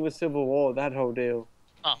whole thing with Civil War, that whole deal.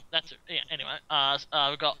 Oh, that's it. Yeah. Anyway,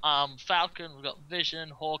 we've got Falcon, we've got Vision,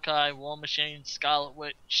 Hawkeye, War Machine, Scarlet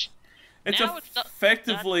Witch. It's Now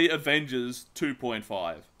effectively Avengers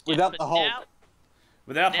 2.5. Without but the Hulk.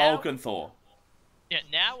 Without Now- Hulk and Thor. Yeah,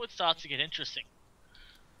 now it starts to get interesting.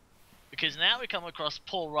 Because now we come across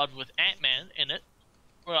Paul Rudd with Ant-Man in it.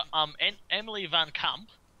 Emily Van Camp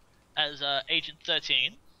as Agent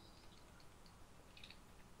 13.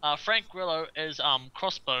 Frank Grillo as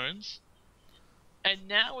Crossbones. And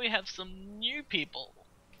now we have some new people.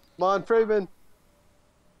 Mon Freeman.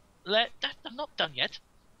 I'm not done yet.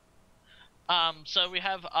 So we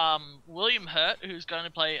have William Hurt, who's going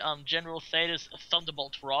to play General Theta's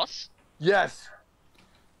Thunderbolt Ross. Yes.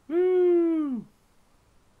 Woo!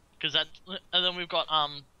 And then we've got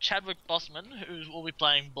Chadwick Boseman, who will be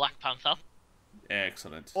playing Black Panther.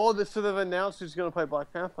 Excellent. So they've announced who's going to play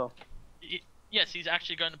Black Panther. Yes, he's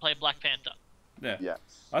actually going to play Black Panther. Yeah. Yes.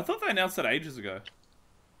 I thought they announced that ages ago.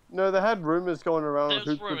 No, they had rumors going around of who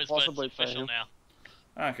There's could rumors, but it's possibly play official him.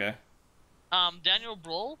 now. Okay. Daniel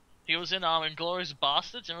Brawl, he was in Inglourious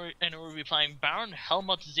Bastards, and will be playing Baron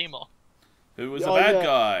Helmut Zemo. Who was the bad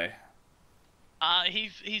guy?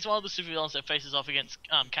 He's one of the supervillains that faces off against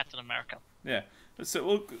Captain America. Yeah.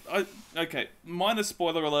 So, okay, minor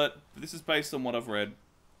spoiler alert. This is based on what I've read.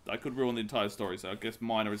 I could ruin the entire story, so I guess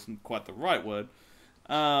minor isn't quite the right word.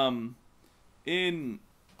 In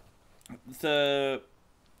the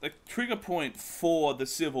trigger point for the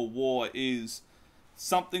Civil War is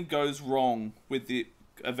something goes wrong with the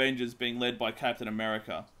Avengers being led by Captain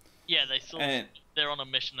America. Yeah, they're on a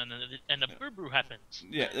mission, and a boo-boo happens.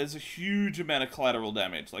 Yeah, there's a huge amount of collateral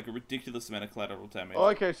damage, like a ridiculous amount of collateral damage. Oh,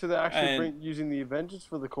 okay, so they're actually using the Avengers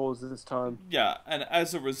for the cause this time. Yeah, and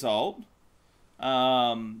as a result,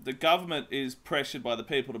 the government is pressured by the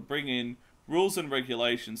people to bring in rules and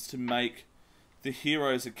regulations to make the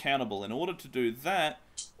heroes accountable. In order to do that,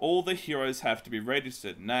 all the heroes have to be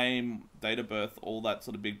registered. Name, date of birth, all that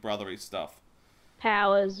sort of big brothery stuff.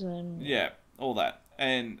 Powers and... Yeah, all that.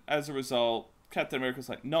 And as a result, Captain America's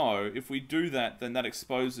like, no, if we do that, then that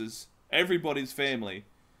exposes everybody's family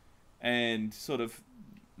and sort of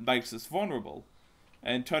makes us vulnerable.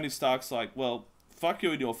 And Tony Stark's like, well, fuck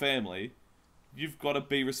you and your family. You've got to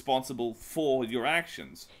be responsible for your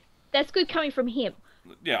actions. That's good coming from him.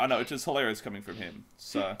 Yeah, I know, it's just hilarious coming from him.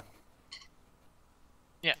 So...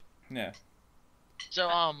 Yeah. Yeah. So,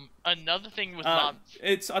 another thing with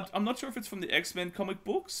I'm not sure if it's from the X-Men comic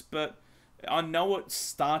books, but I know it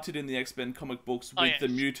started in the X-Men comic books with the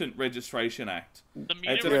Mutant Registration Act.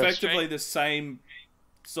 It's effectively the same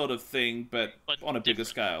sort of thing, but on a bigger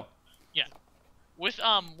scale. Yeah. With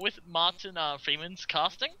Martin Freeman's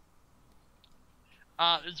casting,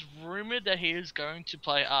 it's rumored that he is going to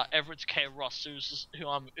play Everett K. Ross, who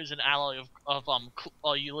is an ally of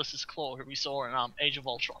Ulysses Klaue, who we saw in Age of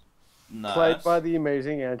Ultron. Nice. Played by the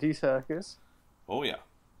amazing Andy Serkis. Oh yeah.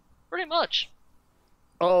 Pretty much.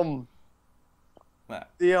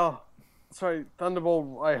 Yeah. Sorry,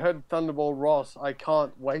 Thunderbolt. I heard Thunderbolt Ross. I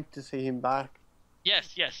can't wait to see him back.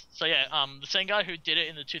 Yes. So yeah, the same guy who did it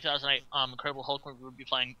in the 2008 Incredible Hulk movie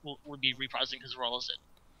would be reprising his role as it.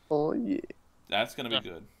 Oh yeah. That's gonna be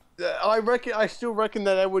good. I still reckon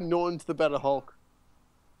that Edward Norton's the better Hulk.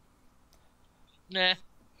 Nah.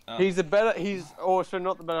 He's also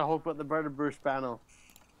not the better Hulk, but the better Bruce Banner.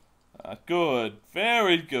 Good.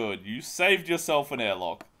 Very good. You saved yourself an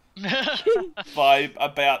airlock. By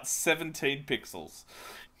about 17 pixels.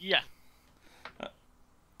 Yeah.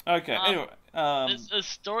 Okay, anyway. There's a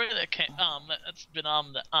story that that's been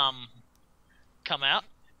come out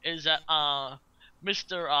is that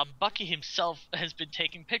Mr. Bucky himself has been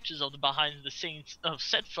taking pictures of the behind the scenes of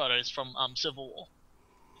set photos from Civil War.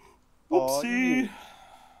 Whoopsie.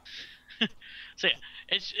 So yeah,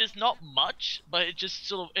 it's not much, but it just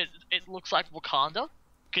sort of it looks like Wakanda,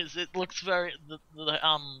 because it looks very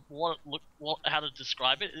how to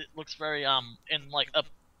describe it. It looks very in like a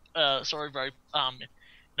very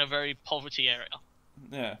in a very poverty area.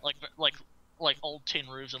 Yeah. Like old tin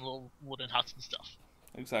roofs and little wooden huts and stuff.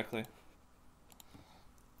 Exactly.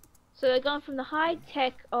 So they're going from the high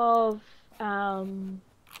tech of New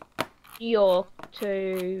York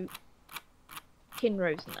to tin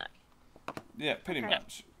roofs and that. Yeah, pretty Okay.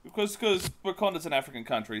 much. Because Wakanda's an African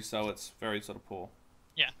country, so it's very sort of poor.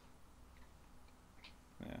 Yeah.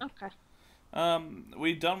 Yeah. Okay.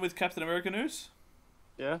 We done with Captain America news?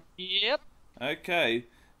 Yeah. Yep. Okay.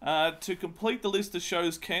 To complete the list of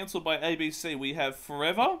shows cancelled by ABC, we have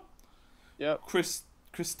Forever, Yep.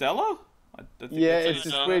 Christella? I don't think Yeah, that's it's it.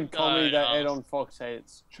 this weird comedy that no. aired on Fox 8.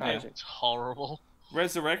 It's tragic. It's horrible.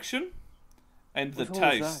 Resurrection, and The Which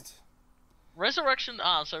one was Taste. Resurrection.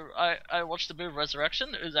 So I watched a bit of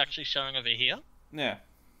Resurrection. It was actually showing over here. Yeah.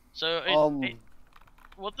 So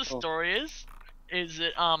what the story is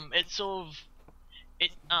it it's sort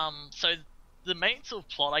of so the main sort of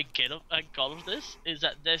plot I got of this is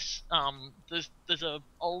that there's a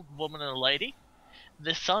old woman and a lady.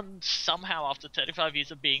 The son somehow, after 35 years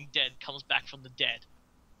of being dead, comes back from the dead,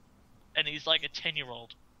 and he's like a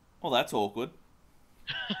 10-year-old. Well, that's awkward.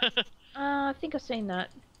 I think I've seen that.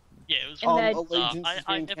 Yeah, it was. And then- Allegiance is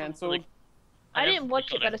being never cancelled. really- I never didn't watch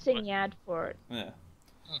really it, but got I've seen into the ad for it. Yeah.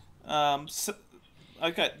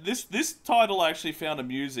 Okay, this title I actually found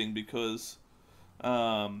amusing because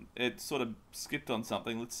it sort of skipped on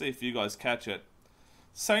something. Let's see if you guys catch it.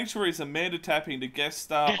 Sanctuary is Amanda Tapping to guest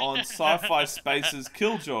star on Sci-Fi Space's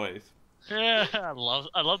Killjoy. Yeah, I love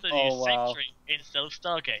that you Oh, use wow. Sanctuary instead of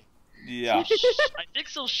Stargate. Yeah. I think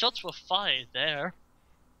some shots were fired there.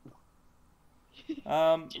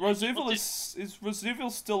 Roseville is Roseville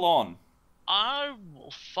still on? I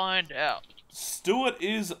will find out. Stewart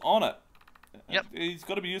is on it. Yep. He's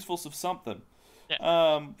got to be useful of something.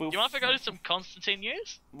 Yeah. We'll, Do you want to go to some Constantine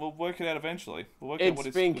news? We'll work it out eventually. We'll work out what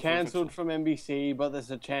It's been full cancelled from NBC, but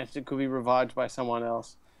there's a chance it could be revived by someone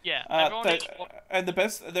else. Yeah. Everyone is, and the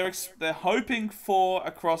best, they're hoping for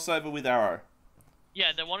a crossover with Arrow.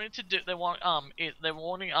 yeah, they're wanting to do. They're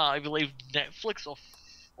wanting. I believe Netflix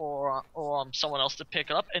or someone else to pick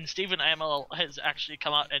it up. And Stephen Amell has actually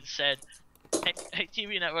come out and said, "Hey,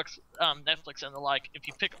 TV networks, Netflix and the like. If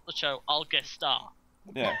you pick up the show, I'll guest star."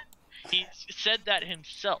 Yeah. He said that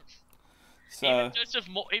himself. So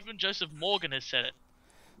Even Joseph Morgan has said it.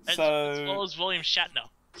 As So- well as William Shatner.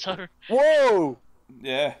 So Whoa!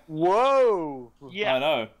 yeah, Whoa! yeah, I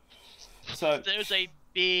know. So there's a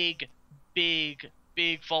big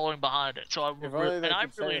following behind it. So I If only they I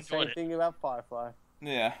could say really the same enjoyed it. thing about Firefly.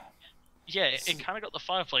 yeah, Yeah, it kind of got the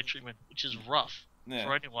Firefly treatment, which is rough for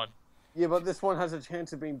yeah. anyone. Yeah, but this one has a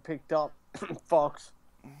chance of being picked up. Fox.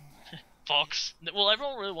 Fox. Well,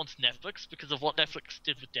 everyone really wants Netflix because of what Netflix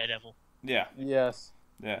did with Daredevil. Yeah, Yes.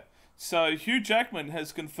 yeah. So Hugh Jackman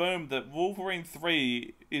has confirmed that Wolverine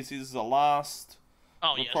 3 is his last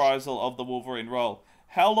Oh yes. reprisal of the Wolverine role.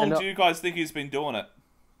 How long And, do you guys think he's been doing it?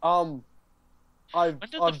 I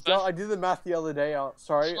did did the math the other day.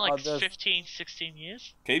 Sorry, It's like there's 15, 16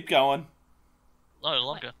 years. Keep going. No,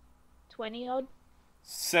 longer. 20 odd.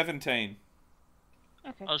 17.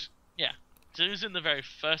 Okay. Yeah. So it was in the very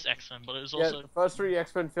first X-Men, but it was yeah, also the first 3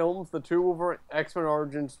 X-Men films, the 2 X-Men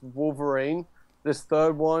Origins Wolverine. This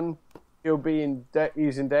third one,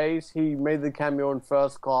 he's in Days. He made the cameo in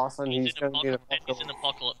First Class, and he's going to be in He's in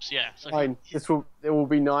Apocalypse. Yeah. So Fine. It will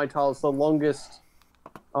be 9 titles. The longest.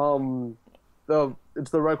 It's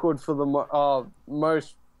the record for the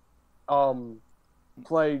most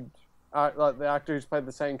played. Like the actor who's played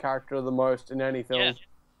the same character the most in any film. yeah,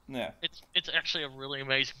 Yeah. it's actually a really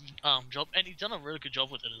amazing job, and he's done a really good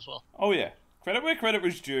job with it as well. Oh yeah. Credit where credit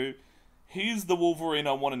was due. He's the Wolverine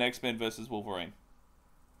I want in X-Men versus Wolverine.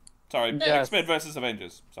 Sorry, Yes. X-Men versus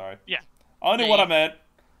Avengers. Sorry. Yeah. I knew Yeah, what you- I meant.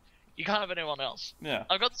 You can't have anyone else. Yeah.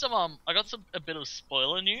 I got a bit of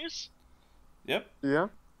spoiler news. Yep. Yeah.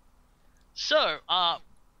 So,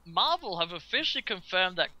 Marvel have officially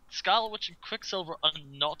confirmed that Scarlet Witch and Quicksilver are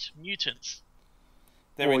not mutants.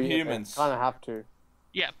 They're Well, Inhumans. Kind of have to.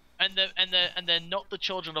 Yeah, and they're not the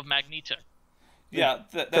children of Magneto. Yeah,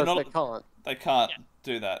 they're Because not. they can't. They can't Yeah.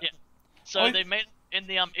 do that. Yeah. So Oh, they made in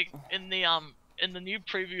the new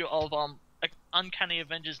preview of Uncanny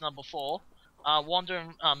Avengers #4,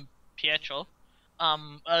 Wanda and Pietro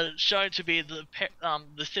are shown to be the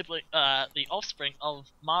sibling, the offspring of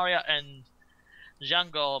Maria and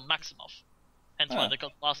Django Maximoff. Hence why Ah. they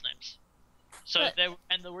got last names. So But-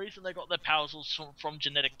 the reason they got their powers was from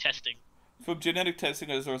genetic testing. From genetic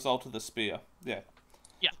testing as a result of the spear. Yeah.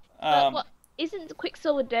 Yeah. What? Isn't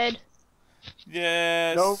Quicksilver dead?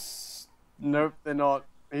 Yes. Nope, they're not.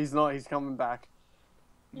 He's not. He's coming back.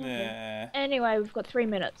 Yeah. Anyway, we've got 3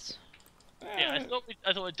 minutes. Yeah, I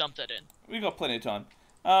thought we dumped that in. We got plenty of time.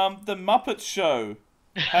 The Muppet Show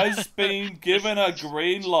has been given a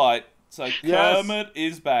green light, so Yes. Kermit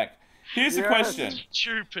is back. Here's the Yes. question.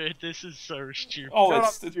 Stupid. This is so stupid. Oh, Shut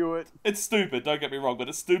it's up, Stuart. it's stupid. Don't get me wrong, but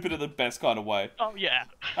it's stupid in the best kind of way. Oh yeah.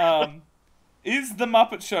 Is the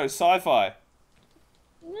Muppet Show sci-fi?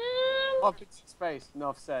 Up in space.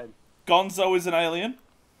 Enough said. Gonzo is an alien.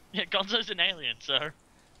 Yeah, Gonzo's an alien, so.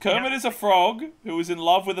 Kermit is a frog who is in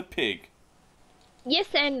love with a pig. Yes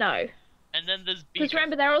and no. And then there's Because Beaker.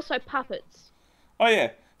 remember, they're also puppets. Oh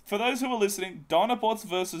yeah. For those who are listening, Dinobots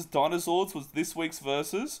versus Dinosaurs was this week's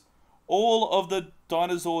versus. All of the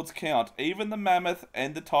dinosaurs count, even the mammoth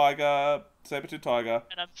and the tiger, saber-tooth tiger.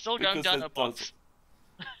 And I'm still going Because there's Dinobots.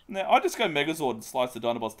 Now, I just go Megazord and slice the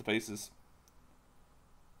Dinobots to pieces.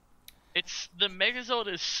 It's the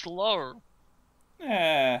Megazord is slow.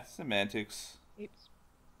 Yeah, semantics. Oops.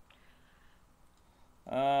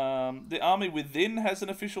 The Army Within has an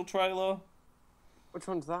official trailer. Which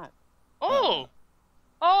one's that? Oh!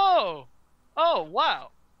 Oh! Oh, wow.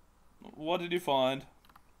 What did you find?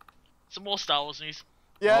 Some more Star Wars news.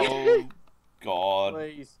 Yeah. Oh, God.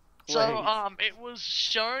 Please. So, it was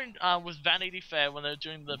shown, with Vanity Fair when they were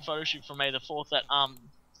doing the photo shoot for May the 4th that, I'm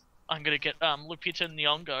gonna get, Lupita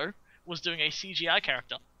Nyong'o was doing a CGI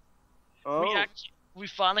character. Oh. We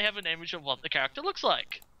finally have an image of what the character looks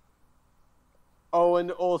like. Oh,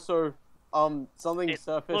 and also, something It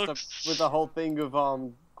surfaced looks- with the whole thing of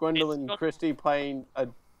Gwendolyn not- Christie playing a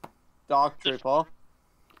Dark Trooper.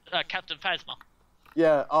 Captain Phasma.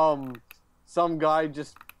 Yeah. Some guy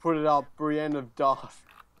just put it up. Brienne of Darth.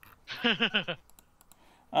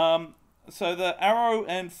 So the Arrow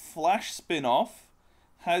and Flash spin-off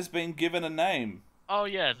has been given a name. Oh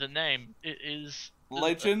yeah, the name it is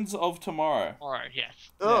Legends of Tomorrow. Alright, yes.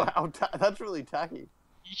 Oh, that's really tacky.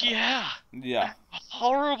 Yeah, Yeah.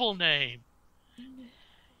 horrible name.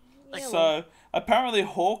 Yeah, So, apparently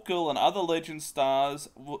Hawkgirl and other Legend stars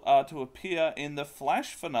are to appear in the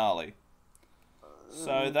Flash finale.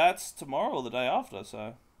 So that's tomorrow or the day after,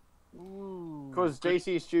 so... Because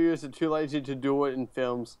DC Studios are too lazy to do it in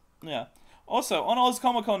films. Yeah. Also, on Oz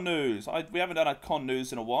Comic Con news, we haven't done a con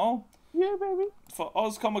news in a while. Yeah, baby. For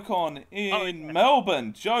Oz Comic Con in Oh, yeah.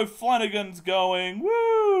 Melbourne, Joe Flanagan's going,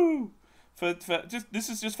 woo! This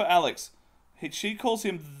is just for Alex. She calls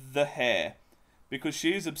him the Hair because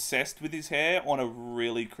she is obsessed with his hair on a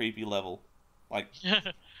really creepy level. Like,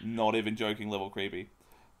 not even joking level creepy.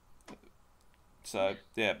 So,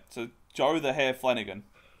 yeah. So, Joe the Hair Flanagan.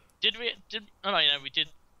 we did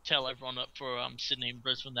tell everyone up for Sydney and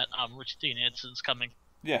Brisbane that Richard Dean Anderson's coming.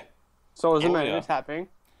 Yeah. So is Amanda yeah. tapping?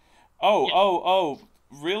 Oh,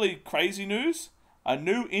 really crazy news? A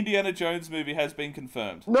new Indiana Jones movie has been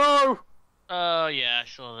confirmed. No! Oh yeah, I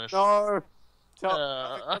saw this. No!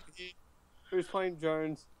 Who's playing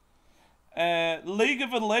Jones? League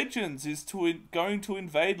of Legends is going to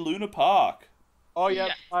invade Luna Park. Oh, yeah,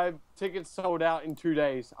 Yeah. my tickets sold out in 2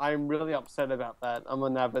 days. I'm really upset about that. I'm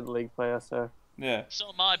an avid League player, so... Yeah. So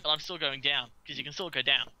am I, but I'm still going down because you can still go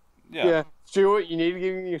down. Yeah. Stuart, you need to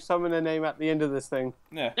give your summon a name at the end of this thing.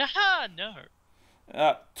 Yeah. Aha, no.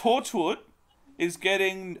 Torchwood is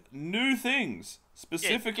getting new things,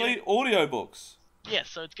 specifically getting- audiobooks. Yeah,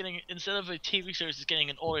 so it's getting instead of a TV series, it's getting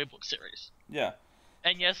an audiobook series. Yeah.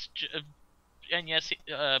 And yes,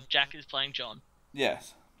 Jack is playing John.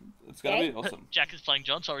 Yes. It's gonna be awesome. Jack is playing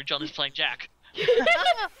John. Sorry, John is playing Jack.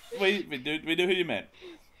 we do who you meant.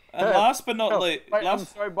 And last but not least, Wait, I'm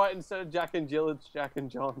sorry, but instead of Jack and Jill, it's Jack and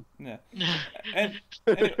John. yeah. And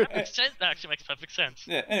That actually makes perfect sense.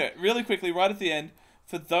 yeah. Anyway, really quickly, right at the end,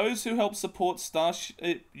 for those who helped support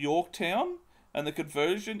Yorktown and the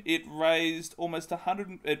conversion, it raised over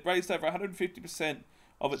 150%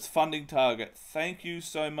 of its funding target. Thank you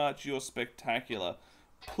so much. You're spectacular.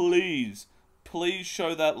 Please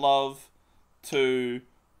show that love to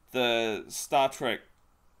the Star Trek.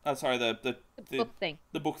 The book thing.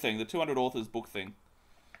 The book thing, the 200 authors book thing.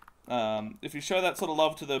 If you show that sort of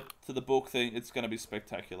love to the book thing, it's going to be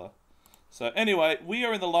spectacular. So anyway, we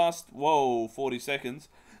are in the last 40 seconds.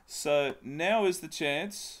 So now is the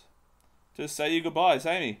chance to say your goodbyes,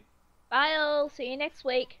 Amy. Bye all. See you next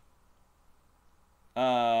week.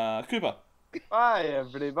 Cooper. Bye,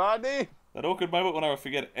 everybody. That awkward moment when I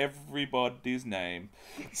forget everybody's name.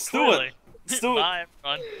 Clearly. Stuart. Bye,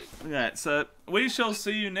 everyone. Yeah, so we shall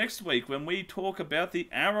see you next week when we talk about the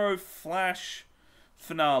Arrow Flash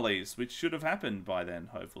finales, which should have happened by then,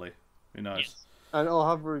 hopefully. Who knows? Yes. And I'll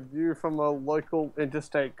have a review from a local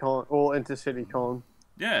interstate con, or intercity con.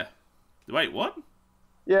 Yeah. Wait, what?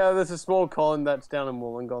 Yeah, there's a small con that's down in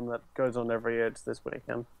Wollongong that goes on every year. It's this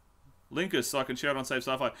weekend. Link us so I can share it on Save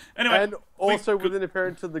Sci-Fi. Anyway. And also with an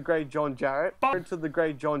appearance of the great John Jarrett. Appearance of the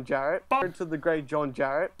great John Jarrett. Appearance of the great John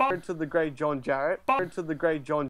Jarrett. Appearance of the great John Jarrett. Appearance of the great John